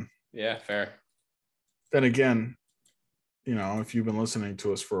weeks, John. Yeah, fair. Then again, you know, if you've been listening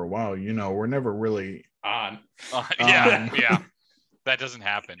to us for a while, you know we're never really on. Yeah. That doesn't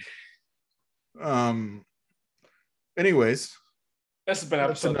happen. Anyways, this has been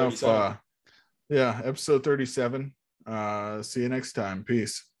episode 37. Episode 37. See you next time.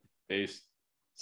 Peace.